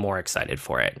makes me more excited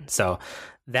for it. So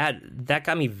that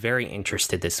got me very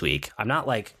interested this week. I'm not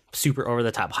like super over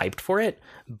the top hyped for it,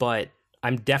 but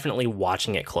I'm definitely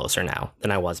watching it closer now than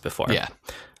I was before. Yeah.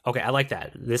 Okay, I like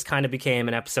that. This kind of became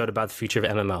an episode about the future of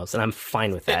MMOs, and I'm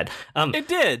fine with that. It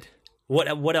did.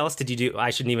 What else did you do?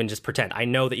 I shouldn't even just pretend. I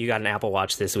know that you got an Apple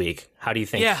Watch this week. How do you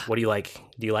think? Yeah. What do you like?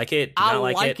 Do you like it? Do you I not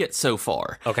like it so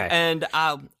far. Okay. And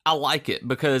I like it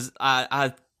because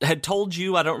I had told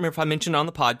you, I don't remember if I mentioned on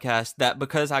the podcast, that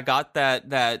because I got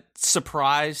that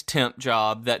surprise temp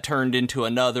job that turned into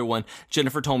another one,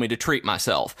 Jennifer told me to treat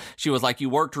myself. She was like, you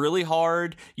worked really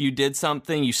hard, you did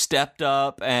something, you stepped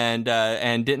up and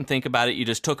didn't think about it. You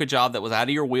just took a job that was out of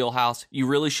your wheelhouse. You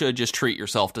really should just treat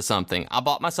yourself to something. I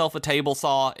bought myself a table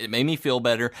saw. It made me feel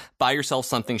better. Buy yourself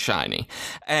something shiny.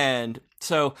 And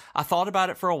so I thought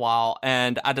about it for a while,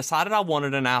 and I decided I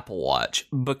wanted an Apple Watch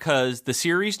because the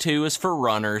Series 2 is for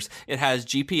runners. It has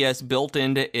GPS built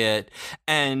into it,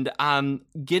 and I'm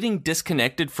getting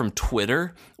disconnected from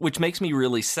Twitter, which makes me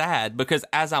really sad because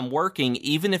as I'm working,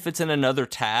 even if it's in another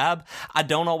tab, I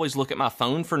don't always look at my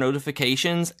phone for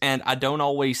notifications, and I don't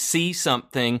always see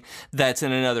something that's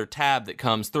in another tab that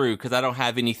comes through because I don't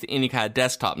have any kind of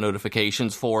desktop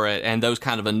notifications for it, and those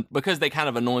because they kind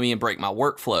of annoy me and break my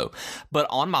workflow. But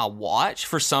on my watch,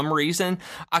 for some reason,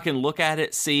 I can look at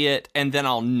it, see it, and then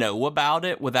I'll know about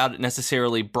it without it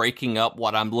necessarily breaking up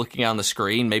what I'm looking at on the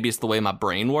screen. Maybe it's the way my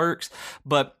brain works,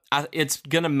 but it's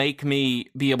going to make me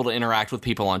be able to interact with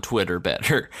people on Twitter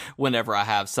better whenever I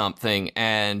have something.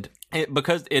 And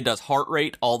because it does heart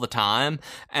rate all the time,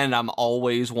 and I'm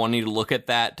always wanting to look at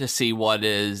that to see what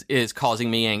is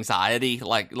causing me anxiety.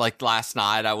 Like last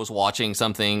night, I was watching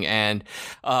something and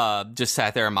just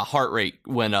sat there, and my heart rate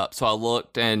went up. So I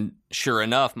looked, and sure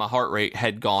enough, my heart rate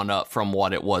had gone up from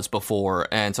what it was before.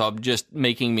 And so I'm just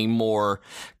making me more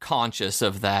conscious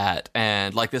of that.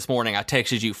 And like this morning, I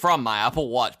texted you from my Apple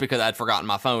Watch because I'd forgotten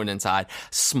my phone inside.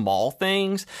 Small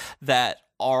things that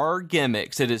are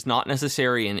gimmicks. It is not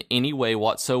necessary in any way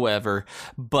whatsoever,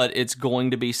 but it's going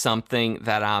to be something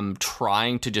that I'm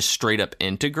trying to just straight up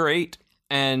integrate.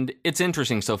 And it's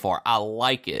interesting so far. I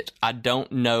like it. I don't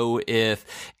know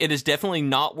if it is definitely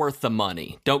not worth the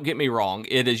money. Don't get me wrong.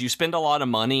 It is, you spend a lot of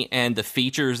money, and the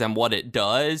features and what it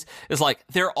does is like,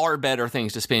 there are better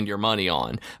things to spend your money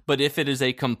on. But if it is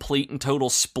a complete and total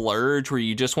splurge where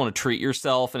you just want to treat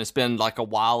yourself and it's been like a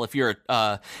while, if you're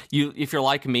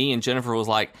like me, and Jennifer was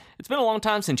like, it's been a long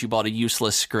time since you bought a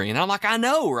useless screen. And I'm like, I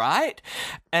know, right?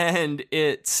 And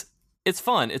it's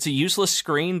fun. It's a useless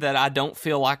screen that I don't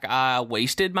feel like I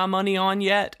wasted my money on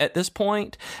yet at this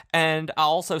point. And I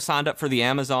also signed up for the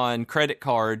Amazon credit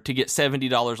card to get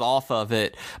 $70 off of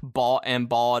it,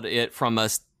 bought it from a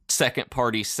second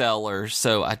party seller,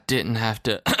 so I didn't have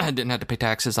to pay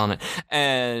taxes on it,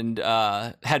 and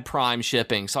had Prime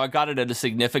shipping. So I got it at a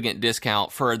significant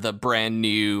discount for the brand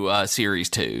new Series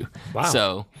 2. Wow.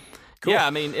 So cool. Yeah, I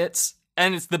mean,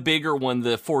 And it's the bigger one,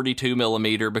 the 42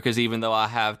 millimeter, because even though I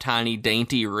have tiny,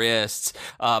 dainty wrists,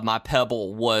 my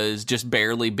Pebble was just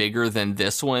barely bigger than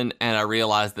this one. And I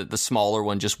realized that the smaller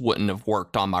one just wouldn't have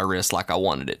worked on my wrist like I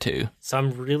wanted it to. So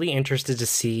I'm really interested to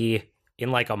see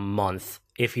in like a month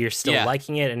if you're still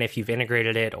liking it and if you've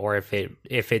integrated it or if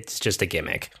it's just a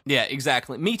gimmick. Yeah,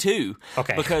 exactly. Me too.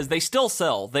 Okay. Because they still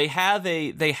sell. They have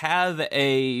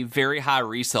a very high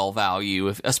resale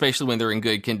value, especially when they're in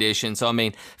good condition. So I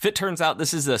mean, if it turns out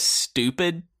this is a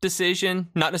stupid decision,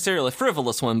 not necessarily a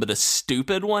frivolous one, but a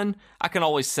stupid one, I can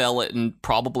always sell it and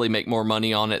probably make more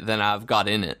money on it than I've got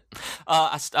in it.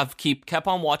 I've kept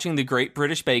on watching the Great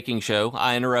British Baking Show.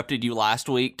 I interrupted you last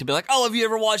week to be like, oh, have you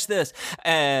ever watched this?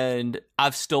 And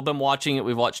I've still been watching it.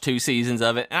 We've watched 2 seasons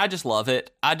of it, and I just love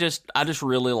it. I just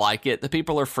really like it. The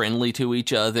people are friendly to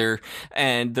each other,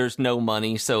 and there's no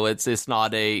money, so it's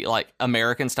not a like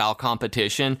American style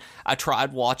competition. I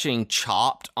tried watching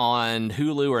Chopped on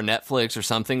Hulu or Netflix or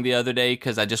something the other day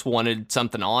because I just wanted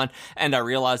something on, and I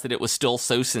realized that it was still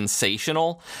so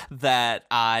sensational that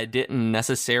I didn't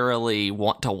necessarily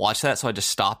want to watch that, so I just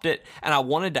stopped it. And I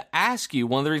wanted to ask you,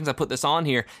 one of the reasons I put this on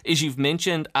here is you've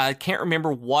mentioned, I can't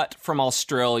remember what from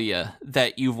Australia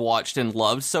that you've watched and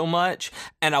loved so much,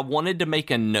 and I wanted to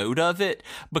make a note of it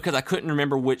because I couldn't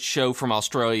remember which show from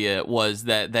Australia it was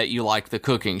that you like, the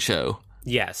cooking show.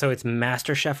 Yeah, so it's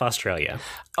MasterChef Australia.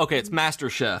 Okay, it's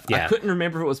MasterChef. Yeah. I couldn't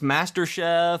remember if it was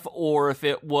MasterChef or if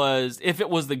it was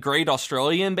the Great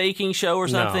Australian Baking Show or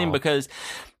something, No.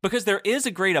 because there is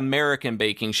a Great American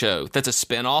Baking Show that's a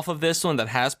spinoff of this one that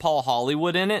has Paul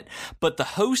Hollywood in it, but the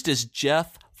host is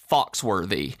Jeff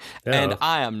Foxworthy, and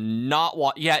I am not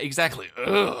yeah, exactly.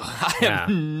 I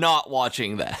am not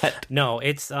watching that. No,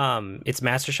 it's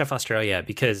MasterChef Australia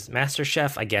because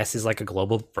MasterChef, I guess, is like a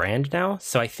global brand now.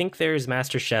 So I think there's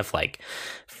MasterChef like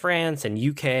France and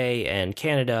UK and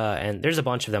Canada, and there's a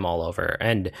bunch of them all over.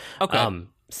 And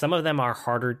some of them are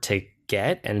harder to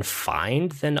get and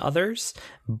find than others,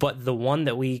 but the one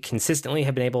that we consistently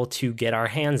have been able to get our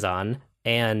hands on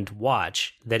and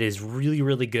watch that is really,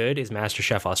 really good is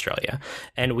MasterChef Australia.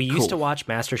 And we used to watch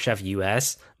MasterChef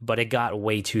US, but it got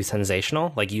way too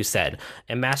sensational, like you said.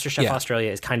 And MasterChef Australia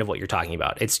is kind of what you're talking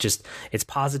about. It's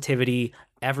positivity.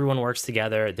 Everyone works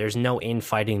together. There's no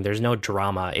infighting. There's no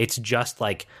drama. It's just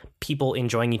like people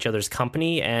enjoying each other's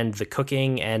company and the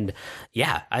cooking. And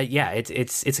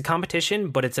it's a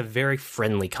competition, but it's a very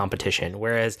friendly competition.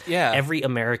 Whereas every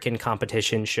American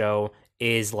competition show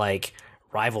is like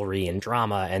rivalry and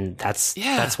drama, and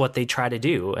that's what they try to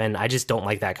do, and I just don't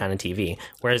like that kind of TV.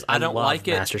 Whereas I don't love like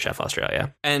MasterChef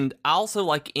Australia, and I also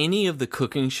like any of the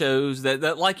cooking shows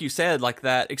that like you said, like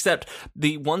that, except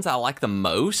the ones I like the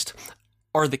most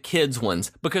are the kids ones,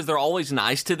 because they're always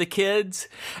nice to the kids,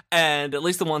 and at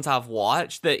least the ones I've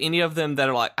watched, that any of them that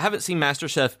are like, I haven't seen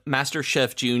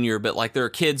MasterChef Junior, but like there are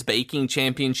kids baking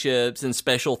championships and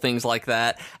special things like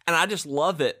that, and I just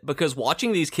love it because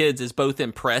watching these kids is both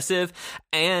impressive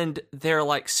and they're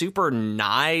like super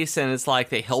nice, and it's like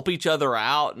they help each other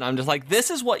out, and I'm just like, this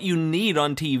is what you need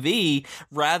on TV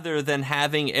rather than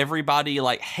having everybody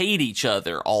like hate each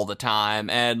other all the time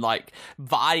and like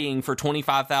vying for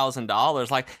 $25,000.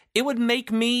 Like, it would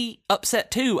make me upset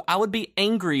too. I would be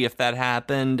angry if that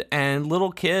happened, and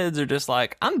little kids are just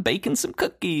like, I'm baking some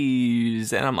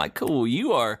cookies, and I'm like, cool,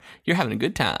 you're having a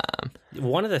good time.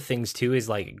 One of the things too is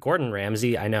like Gordon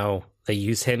Ramsay, I know they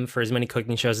use him for as many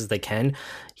cooking shows as they can.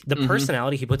 The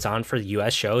personality he puts on for the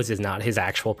US shows is not his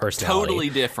actual personality. Totally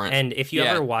different. And if you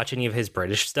ever watch any of his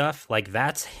British stuff, like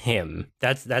that's him.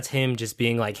 That's him just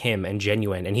being like him and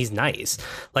genuine, and he's nice.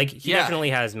 Like he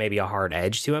definitely has maybe a hard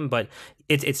edge to him, but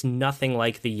it's nothing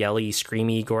like the yelly,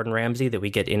 screamy Gordon Ramsay that we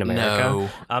get in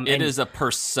America. No, it is a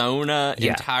persona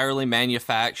entirely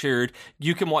manufactured.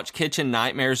 You can watch Kitchen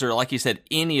Nightmares or, like you said,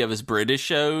 any of his British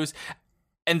shows,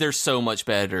 and they're so much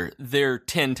better. They're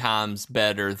 10 times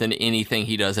better than anything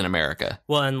he does in America.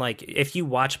 Well, and like if you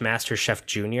watch MasterChef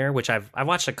Junior, which I've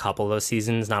watched a couple of those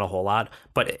seasons, not a whole lot,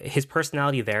 but his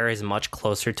personality there is much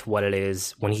closer to what it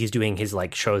is when he's doing his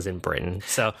like shows in Britain.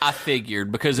 So I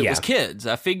figured, because it was kids,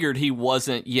 I figured he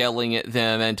wasn't yelling at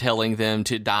them and telling them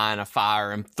to die in a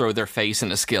fire and throw their face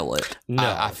in a skillet.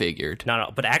 No, I figured.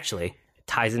 No, but actually it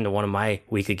ties into one of my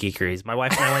weekly geekeries. My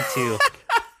wife and I went to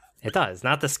It does.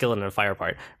 Not the skillet and fire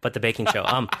part, but the baking show.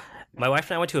 My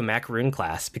wife and I went to a macaroon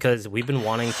class because we've been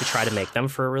wanting to try to make them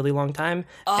for a really long time.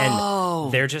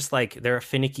 And they're just like, they're a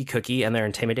finicky cookie and they're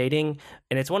intimidating.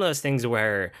 And it's one of those things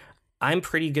where I'm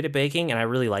pretty good at baking and I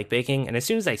really like baking. And as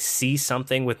soon as I see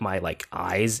something with my like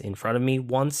eyes in front of me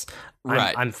once,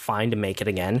 I'm fine to make it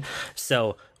again.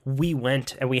 So we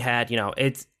went and we had,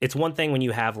 it's one thing when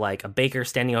you have like a baker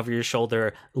standing over your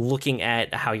shoulder looking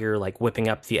at how you're like whipping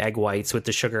up the egg whites with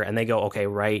the sugar, and they go, okay,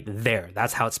 right there,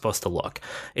 that's how it's supposed to look.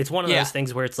 It's one of those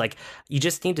things where it's like you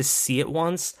just need to see it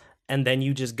once, and then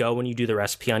you just go and you do the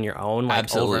recipe on your own,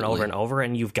 like over and over and over,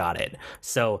 and you've got it.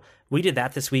 So we did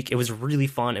that this week. It was really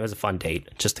fun. It was a fun date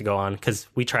just to go on, because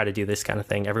we try to do this kind of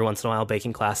thing every once in a while,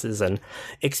 baking classes and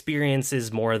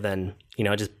experiences more than,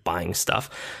 just buying stuff.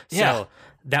 So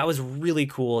that was really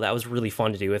cool. That was really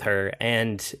fun to do with her.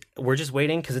 And we're just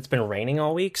waiting because it's been raining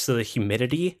all week. So the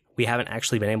humidity, we haven't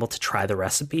actually been able to try the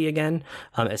recipe again.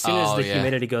 As soon as the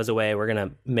humidity goes away, we're going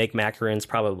to make macaroons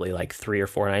probably like 3 or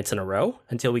 4 nights in a row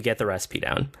until we get the recipe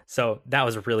down. So that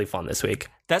was really fun this week.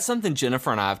 That's something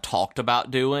Jennifer and I have talked about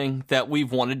doing, that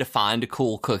we've wanted to find a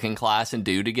cool cooking class and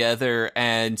do together.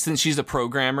 And since she's a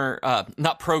programmer,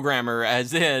 not programmer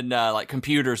as in like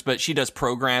computers, but she does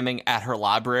programming at her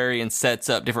library and sets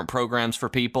up different programs for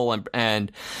people.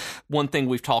 And one thing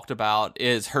we've talked about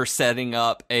is her setting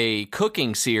up a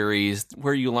cooking series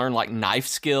where you learn like knife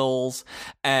skills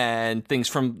and things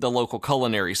from the local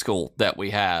culinary school that we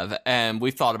have. And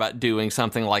we've thought about doing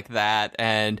something like that.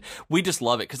 And we just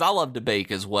love it because I love to bake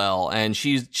as well, and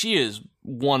she is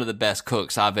one of the best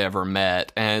cooks I've ever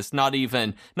met. And it's not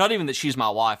even that she's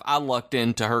my wife. I lucked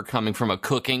into her coming from a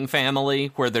cooking family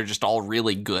where they're just all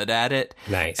really good at it.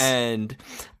 Nice. And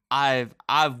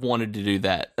I've wanted to do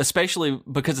that, especially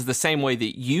because of the same way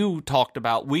that you talked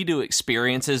about. We do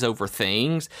experiences over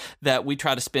things, that we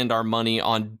try to spend our money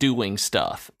on doing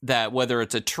stuff, that whether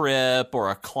it's a trip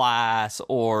or a class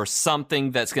or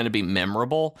something that's going to be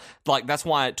memorable. Like, that's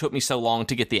why it took me so long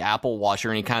to get the Apple Watch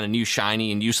or any kind of new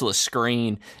shiny and useless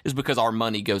screen, is because our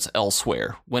money goes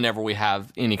elsewhere whenever we have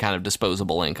any kind of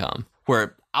disposable income.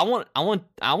 Where I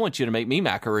want you to make me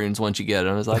macaroons once you get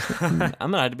them. I was like, I'm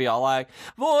gonna have to be all like,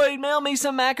 Void, mail me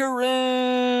some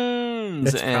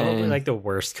macaroons. It's probably like the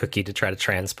worst cookie to try to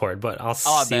transport, but I'll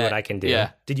see what I can do.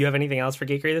 Yeah. Did you have anything else for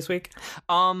Geekery this week?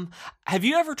 Have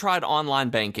you ever tried online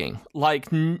banking?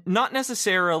 Like, not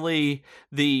necessarily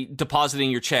the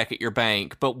depositing your check at your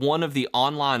bank, but one of the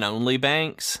online only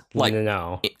banks? Like,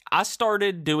 no. I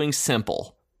started doing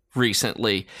Simple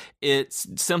recently. It's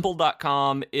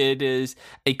simple.com. It is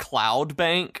a cloud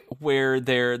bank where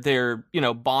they're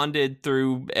bonded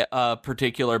through a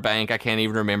particular bank. I can't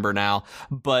even remember now,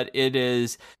 but it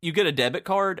is, you get a debit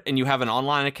card and you have an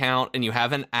online account and you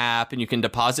have an app and you can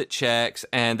deposit checks,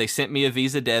 and they sent me a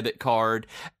Visa debit card,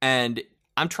 and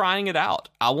I'm trying it out.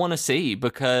 I want to see,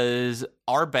 because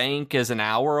our bank is an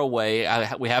hour away.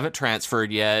 We haven't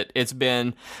transferred yet.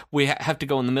 We have to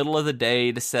go in the middle of the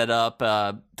day to set up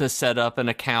an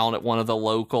account at one of the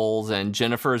locals, and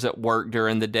Jennifer's at work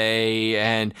during the day,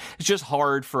 and it's just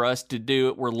hard for us to do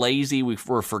it. We're lazy.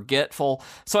 We're forgetful.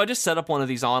 So I just set up one of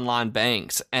these online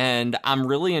banks, and I'm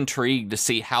really intrigued to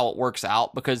see how it works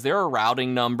out, because there are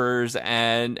routing numbers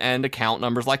and account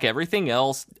numbers like everything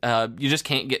else. You just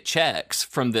can't get checks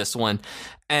from this one.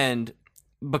 And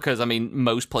because,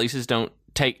 most places don't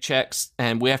take checks,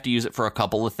 and we have to use it for a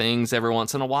couple of things every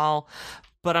once in a while.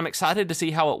 But I'm excited to see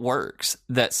how it works.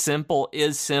 That Simple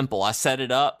is simple. I set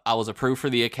it up. I was approved for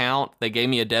the account. They gave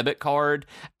me a debit card,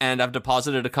 and I've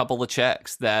deposited a couple of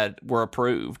checks that were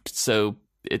approved. So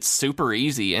it's super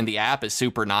easy, and the app is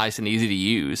super nice and easy to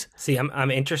use. See,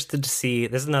 I'm interested to see.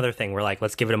 This is another thing where, like,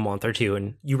 let's give it a month or two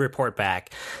and you report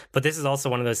back. But this is also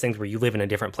one of those things where you live in a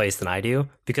different place than I do,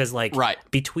 because, like,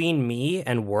 between me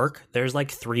and work, there's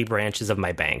like 3 branches of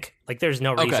my bank. Like, there's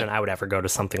no reason I would ever go to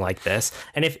something like this.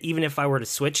 And even if I were to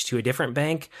switch to a different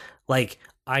bank, like,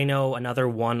 I know another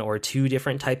 1 or 2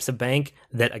 different types of bank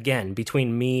that, again,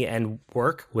 between me and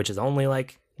work, which is only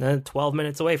like 12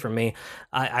 minutes away from me,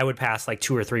 I would pass like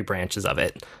 2 or 3 branches of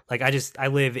it. Like, I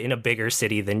live in a bigger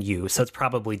city than you, so it's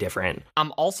probably different.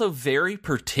 I'm also very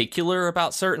particular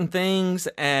about certain things,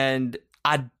 and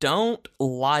I don't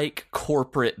like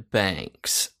corporate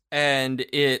banks. And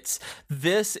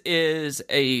this is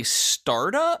a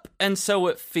startup, and so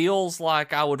it feels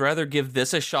like I would rather give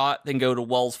this a shot than go to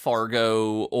Wells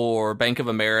Fargo or Bank of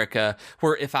America,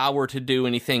 where if I were to do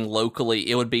anything locally,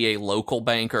 it would be a local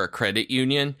bank or a credit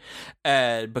union,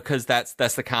 because that's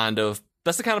the kind of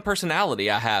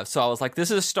personality I have. So I was like, this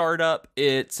is a startup.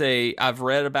 I've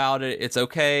read about it. It's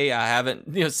okay. I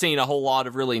haven't seen a whole lot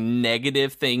of really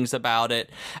negative things about it.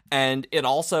 And it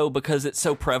also, because it's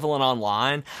so prevalent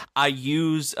online, I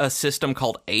use a system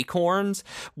called Acorns,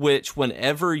 which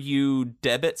whenever you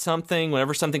debit something,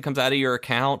 whenever something comes out of your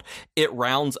account, it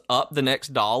rounds up the next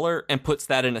dollar and puts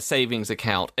that in a savings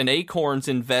account. And Acorns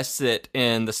invests it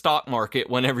in the stock market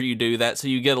whenever you do that. So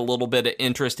you get a little bit of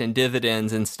interest and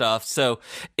dividends and stuff. So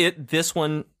So this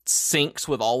one syncs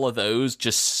with all of those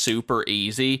just super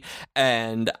easy,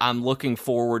 and I'm looking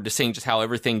forward to seeing just how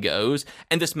everything goes.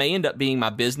 And this may end up being my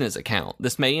business account.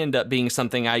 This may end up being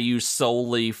something I use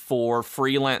solely for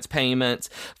freelance payments,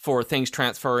 for things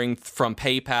transferring from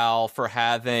PayPal, for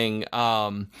having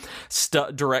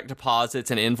direct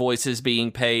deposits and invoices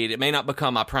being paid. It may not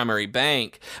become my primary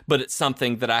bank, but it's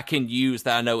something that I can use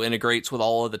that I know integrates with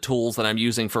all of the tools that I'm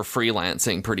using for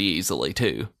freelancing pretty easily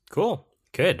too. Cool.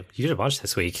 Good. You did a bunch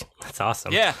this week. That's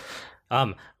awesome. Yeah.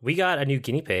 We got a new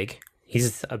guinea pig.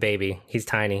 He's a baby. He's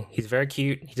tiny. He's very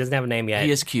cute. He doesn't have a name yet.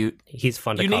 He is cute. He's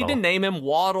fun to You cuddle. need to name him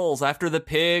Waddles after the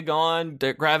pig on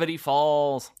Gravity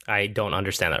Falls. I don't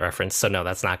understand that reference, so no,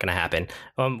 that's not going to happen.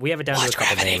 We have it down to a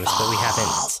couple names, but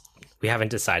we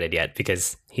haven't decided yet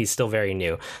because he's still very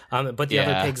new. But the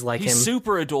other pigs like He's him.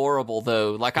 super adorable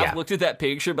though. Like I've looked at that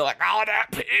picture, but like, oh, that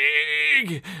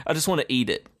pig! I just want to eat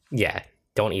it. Yeah.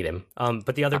 Don't eat him.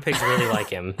 But the other pigs really like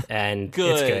him, and it's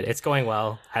good. It's going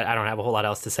well. I don't have a whole lot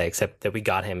else to say except that we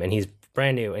got him, and he's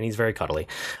brand new, and he's very cuddly.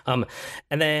 And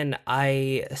then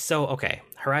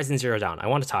Horizon Zero Dawn. I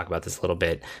want to talk about this a little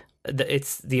bit.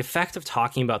 It's the effect of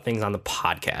talking about things on the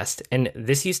podcast, and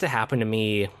this used to happen to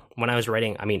me when I was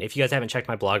writing. I mean, if you guys haven't checked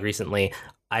my blog recently,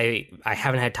 I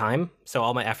haven't had time, so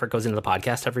all my effort goes into the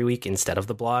podcast every week instead of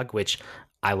the blog, which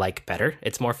I like better.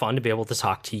 It's more fun to be able to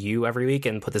talk to you every week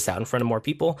and put this out in front of more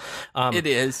people. It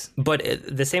is. But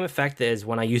the same effect is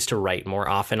when I used to write more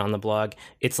often on the blog.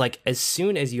 It's like as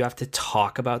soon as you have to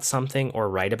talk about something or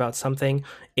write about something,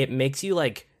 it makes you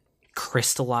like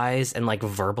crystallize and like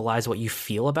verbalize what you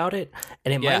feel about it.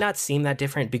 And it might not seem that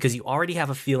different because you already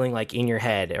have a feeling like in your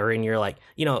head or in your like,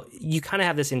 you kind of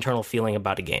have this internal feeling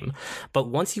about a game. But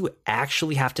once you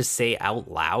actually have to say out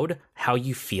loud how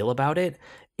you feel about it,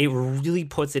 it really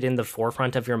puts it in the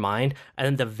forefront of your mind. And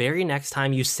then the very next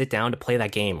time you sit down to play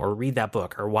that game or read that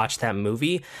book or watch that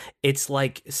movie, it's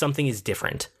like something is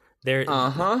different. There's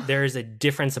a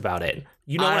difference about it.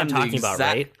 You know what I'm talking about,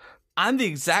 right? I'm the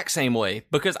exact same way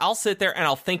because I'll sit there and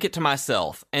I'll think it to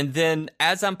myself. And then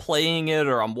as I'm playing it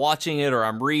or I'm watching it or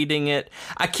I'm reading it,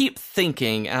 I keep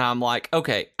thinking and I'm like,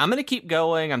 okay, I'm going to keep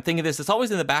going. I'm thinking this. It's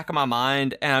always in the back of my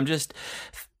mind and I'm just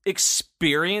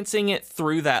experiencing it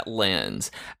through that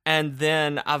lens. And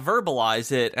then I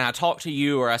verbalize it and I talk to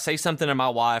you or I say something to my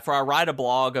wife or I write a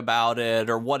blog about it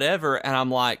or whatever. And I'm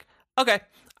like, okay,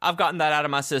 I've gotten that out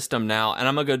of my system now and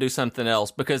I'm going to go do something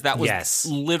else because that was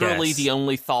literally the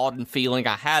only thought and feeling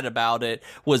I had about it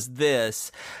was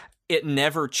this. It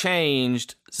never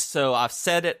changed. So I've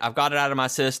said it. I've got it out of my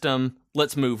system.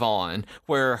 Let's move on.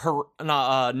 Where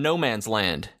No Man's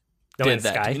Land did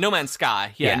that. No Man's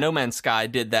Sky. Yeah, No Man's Sky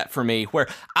did that for me where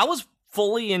I was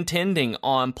fully intending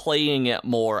on playing it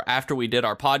more after we did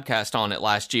our podcast on it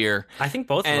last year. I think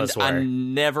both of us were. And I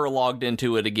never logged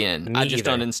into it again. I just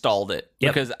uninstalled it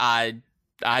because I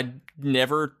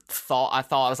never thought,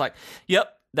 I was like,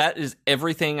 yep, that is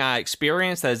everything I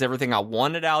experienced. That is everything I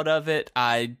wanted out of it.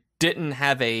 I didn't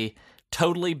have a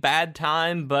totally bad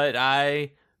time, but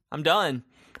I'm done.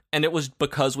 And it was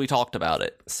because we talked about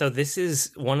it. So this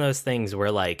is one of those things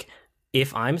where, like,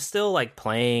 if I'm still, like,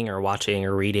 playing or watching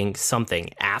or reading something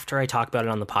after I talk about it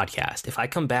on the podcast, if I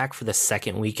come back for the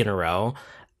second week in a row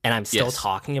and I'm still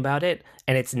talking about it,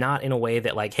 and it's not in a way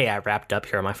that, like, hey, I wrapped up,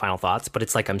 here are my final thoughts, but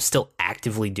it's like I'm still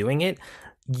actively doing it,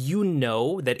 you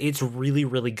know that it's really,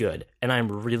 really good, and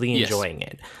I'm really enjoying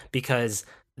it. Because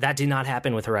that did not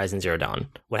happen with Horizon Zero Dawn.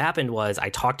 What happened was I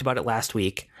talked about it last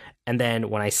week, and then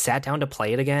when I sat down to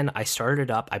play it again, I started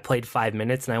it up, I played 5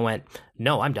 minutes, and I went,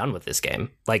 no, I'm done with this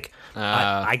game. Like,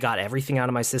 I got everything out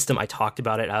of my system. I talked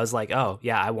about it. I was like, oh,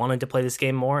 yeah, I wanted to play this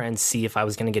game more and see if I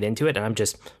was going to get into it, and I'm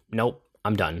just, nope,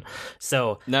 I'm done.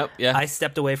 So I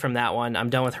stepped away from that one. I'm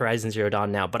done with Horizon Zero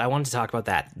Dawn now, but I wanted to talk about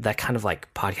that kind of,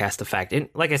 like, podcast effect. And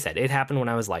like I said, it happened when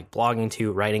I was, like, blogging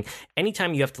too, writing.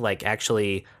 Anytime you have to, like,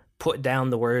 actually put down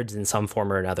the words in some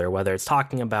form or another, whether it's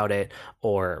talking about it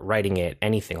or writing it,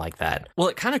 anything like that. Well,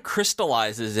 it kind of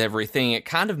crystallizes everything. It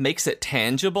kind of makes it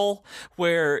tangible,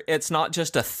 where it's not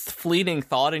just a fleeting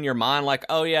thought in your mind like,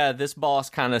 oh yeah, this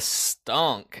boss kind of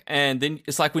stunk. And then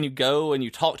it's like when you go and you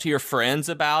talk to your friends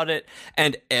about it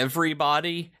and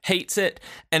everybody hates it.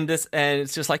 And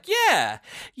it's just like, yeah,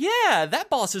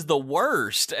 that boss is the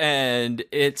worst. And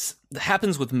it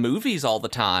happens with movies all the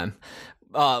time.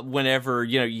 Whenever,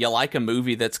 you like a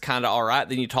movie that's kind of all right,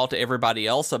 then you talk to everybody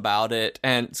else about it.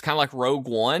 And it's kind of like Rogue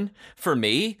One. For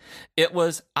me,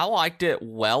 I liked it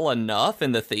well enough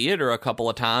in the theater a couple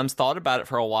of times, thought about it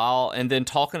for a while, and then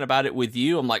talking about it with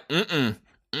you, I'm like,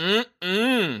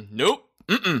 nope,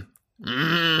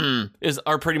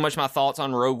 are pretty much my thoughts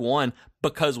on Rogue One.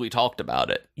 because we talked about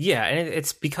it. Yeah, and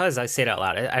it's because I say it out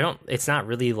loud. It's not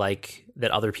really like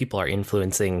that other people are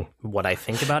influencing what I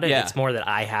think about it. Yeah. It's more that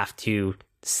I have to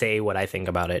say what I think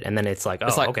about it, and then it's like,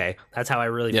 okay, that's how I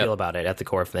really feel about it at the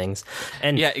core of things.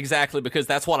 And yeah, exactly, because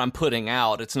that's what I'm putting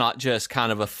out. It's not just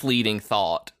kind of a fleeting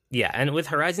thought. Yeah, and with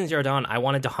Horizon Zero Dawn, I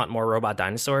wanted to hunt more robot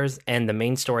dinosaurs, and the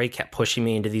main story kept pushing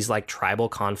me into these like tribal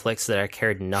conflicts that I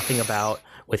cared nothing about,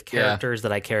 with characters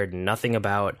that I cared nothing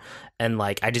about, and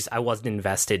like I wasn't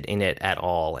invested in it at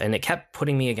all, and it kept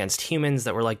putting me against humans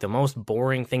that were like the most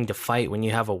boring thing to fight when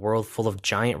you have a world full of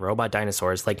giant robot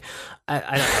dinosaurs. Like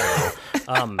I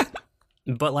don't know.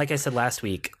 But like I said last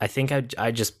week, I think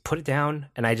I just put it down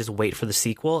and I just wait for the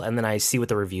sequel, and then I see what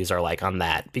the reviews are like on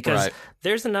that, because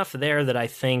there's enough there that I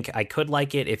think I could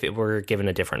like it if it were given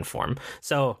a different form.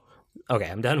 So, okay,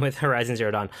 I'm done with Horizon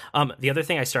Zero Dawn. The other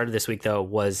thing I started this week, though,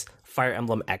 was Fire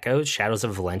Emblem Echoes, Shadows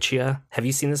of Valentia. Have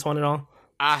you seen this one at all?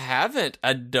 I haven't.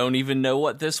 I don't even know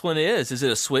what this one is. Is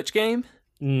it a Switch game?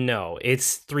 No,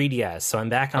 it's 3DS. So I'm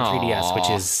back on 3DS, which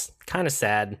is kind of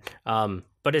sad,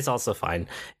 but it's also fine.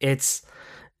 It's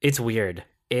weird.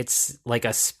 It's like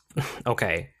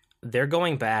okay, they're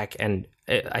going back, and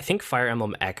I think Fire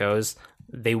Emblem Echoes,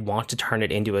 they want to turn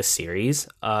it into a series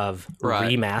of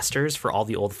remasters for all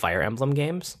the old Fire Emblem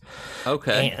games.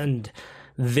 Okay. And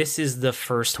this is the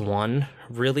first one,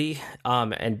 really.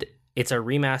 And it's a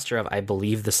remaster of, I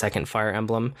believe, the second Fire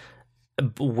Emblem,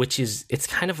 it's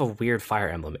kind of a weird Fire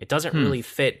Emblem. It doesn't really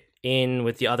fit in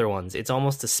with the other ones. It's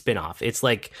almost a spin-off. It's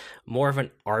like more of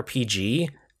an RPG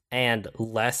and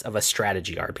less of a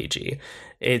strategy RPG.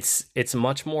 It's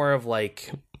much more of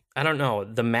like, I don't know,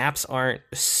 the maps aren't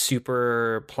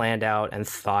super planned out and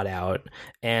thought out,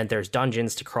 and there's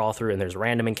dungeons to crawl through and there's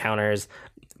random encounters,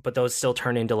 but those still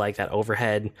turn into like that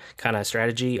overhead kind of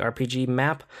strategy RPG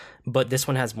map. But this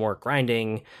one has more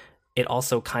grinding. It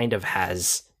also kind of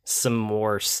has some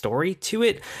more story to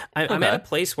it. I'm at a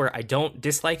place where I don't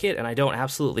dislike it and I don't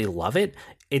absolutely love it.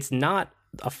 It's not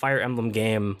a Fire Emblem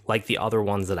game like the other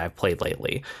ones that I've played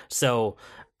lately. So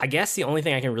I guess the only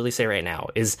thing I can really say right now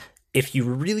is, if you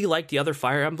really like the other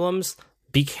Fire Emblems,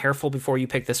 be careful before you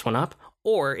pick this one up.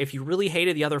 Or if you really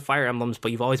hated the other Fire Emblems,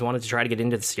 but you've always wanted to try to get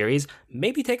into the series,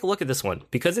 maybe take a look at this one,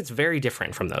 because it's very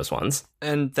different from those ones.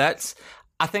 And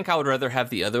I think I would rather have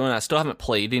the other one. I still haven't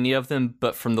played any of them,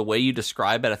 but from the way you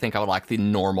describe it, I think I would like the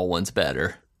normal ones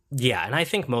better. Yeah, and I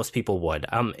think most people would.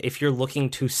 If you're looking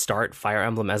to start Fire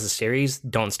Emblem as a series,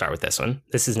 don't start with this one.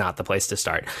 This is not the place to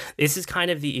start. This is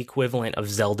kind of the equivalent of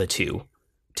Zelda 2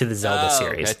 to the Zelda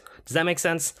series. Okay. Does that make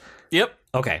sense? Yep.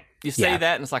 Okay. You say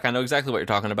that, and it's like, I know exactly what you're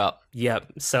talking about.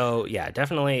 Yep. So, yeah,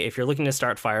 definitely, if you're looking to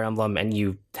start Fire Emblem and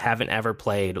you haven't ever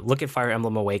played, look at Fire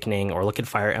Emblem Awakening or look at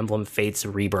Fire Emblem Fates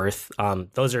Rebirth.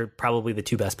 Those are probably the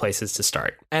two best places to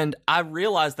start. And I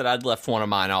realized that I'd left one of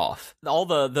mine off. All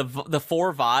the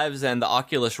 4 Vives and the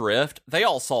Oculus Rift, they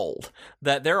all sold.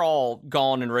 That they're all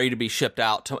gone and ready to be shipped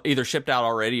out, either shipped out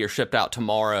already or shipped out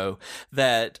tomorrow.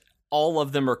 That all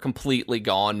of them are completely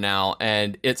gone now,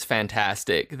 and it's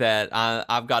fantastic that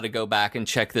I've got to go back and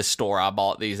check this store I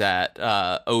bought these at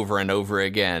over and over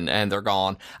again, and they're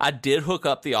gone. I did hook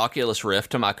up the Oculus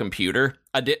Rift to my computer.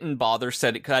 I didn't bother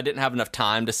setting, because I didn't have enough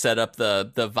time to set up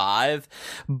the Vive,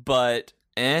 but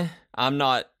I'm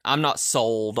not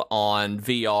sold on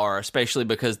VR, especially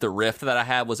because the Rift that I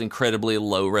had was incredibly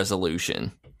low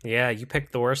resolution. Yeah, you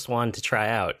picked the worst one to try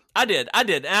out. I did.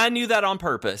 And I knew that on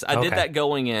purpose. I did that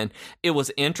going in. It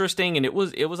was interesting, and it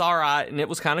was all right, and it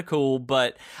was kind of cool,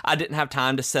 but I didn't have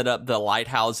time to set up the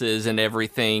lighthouses and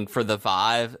everything for the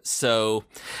Vive, so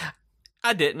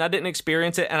I didn't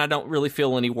experience it, and I don't really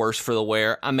feel any worse for the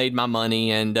wear. I made my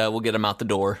money, and we'll get them out the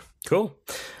door. Cool.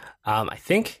 I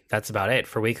think that's about it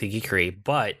for Weekly Geekery,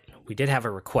 but we did have a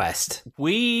request.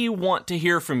 We want to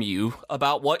hear from you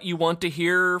about what you want to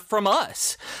hear from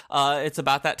us. It's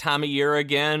about that time of year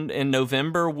again. In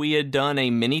November, we had done a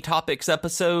mini topics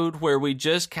episode where we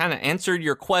just kind of answered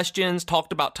your questions,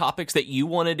 talked about topics that you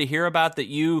wanted to hear about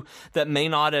that may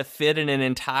not have fit in an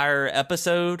entire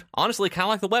episode. Honestly, kind of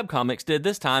like the webcomics did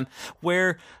this time,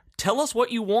 where tell us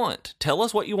what you want. Tell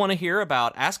us what you want to hear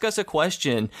about. Ask us a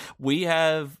question. We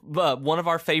have one of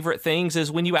our favorite things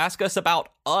is when you ask us about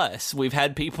us. We've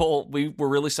had people, we were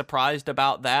really surprised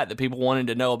about that people wanted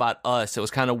to know about us. It was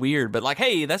kind of weird, but like,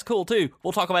 hey, that's cool too.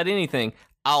 We'll talk about anything.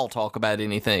 I'll talk about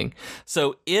anything.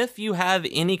 So if you have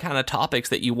any kind of topics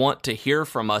that you want to hear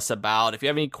from us about, if you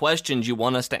have any questions you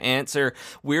want us to answer,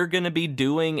 we're going to be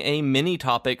doing a mini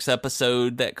topics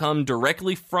episode that come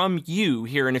directly from you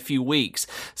here in a few weeks.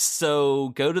 So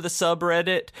go to the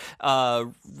subreddit,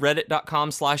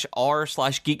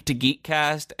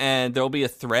 reddit.com/r/geek2geekcast, and there'll be a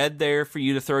thread there for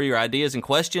you to throw your ideas and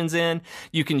questions in.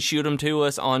 You can shoot them to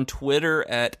us on Twitter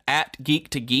at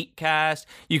geek2geekcast.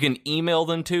 You can email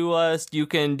them to us. You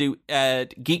can do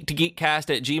at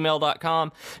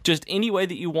geek2geekcast@gmail.com. Just any way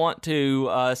that you want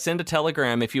to send a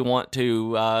telegram if you want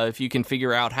to, if you can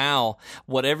figure out how.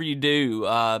 Whatever you do,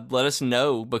 let us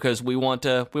know, because we want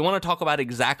to talk about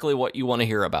exactly what you want to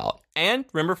hear about. And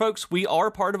remember, folks, we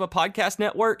are part of a podcast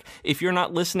network. If you're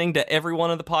not listening to every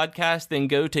one of the podcasts, then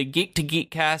go to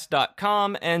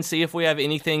geek2geekcast.com and see if we have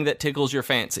anything that tickles your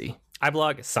fancy. I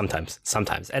blog sometimes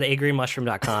at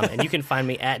agreenmushroom.com, and you can find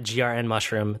me at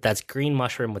grnmushroom. That's green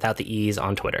mushroom without the E's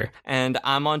on Twitter. And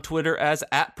I'm on Twitter as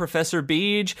 @Professor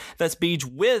Beej. That's Beej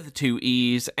with 2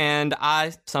 E's. And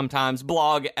I sometimes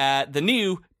blog at the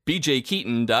new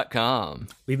bjkeaton.com.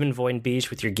 We've been Void Beej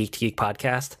with your Geek to Geek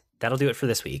podcast. That'll do it for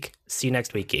this week. See you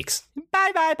next week, geeks.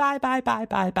 Bye, bye, bye, bye, bye,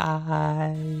 bye,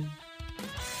 bye.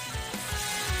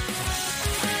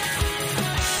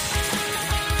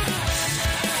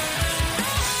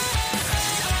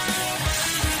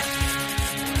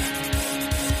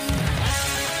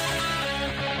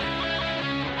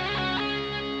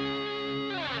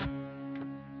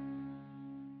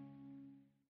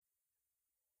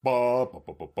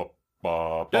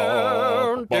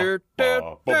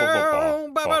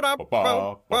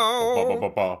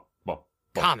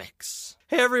 Comics.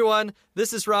 Hey everyone,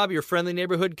 this is Rob, your friendly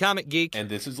neighborhood comic geek. And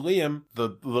this is Liam,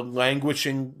 the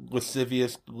languishing,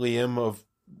 lascivious Liam of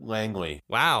Langley.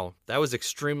 Wow, that was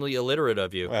extremely illiterate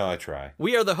of you. Well, I try.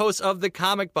 We are the hosts of The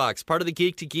Comic Box, part of the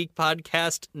Geek to Geek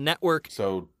podcast network.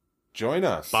 So join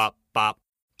us. Bop, bop.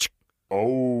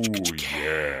 Oh,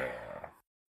 yeah.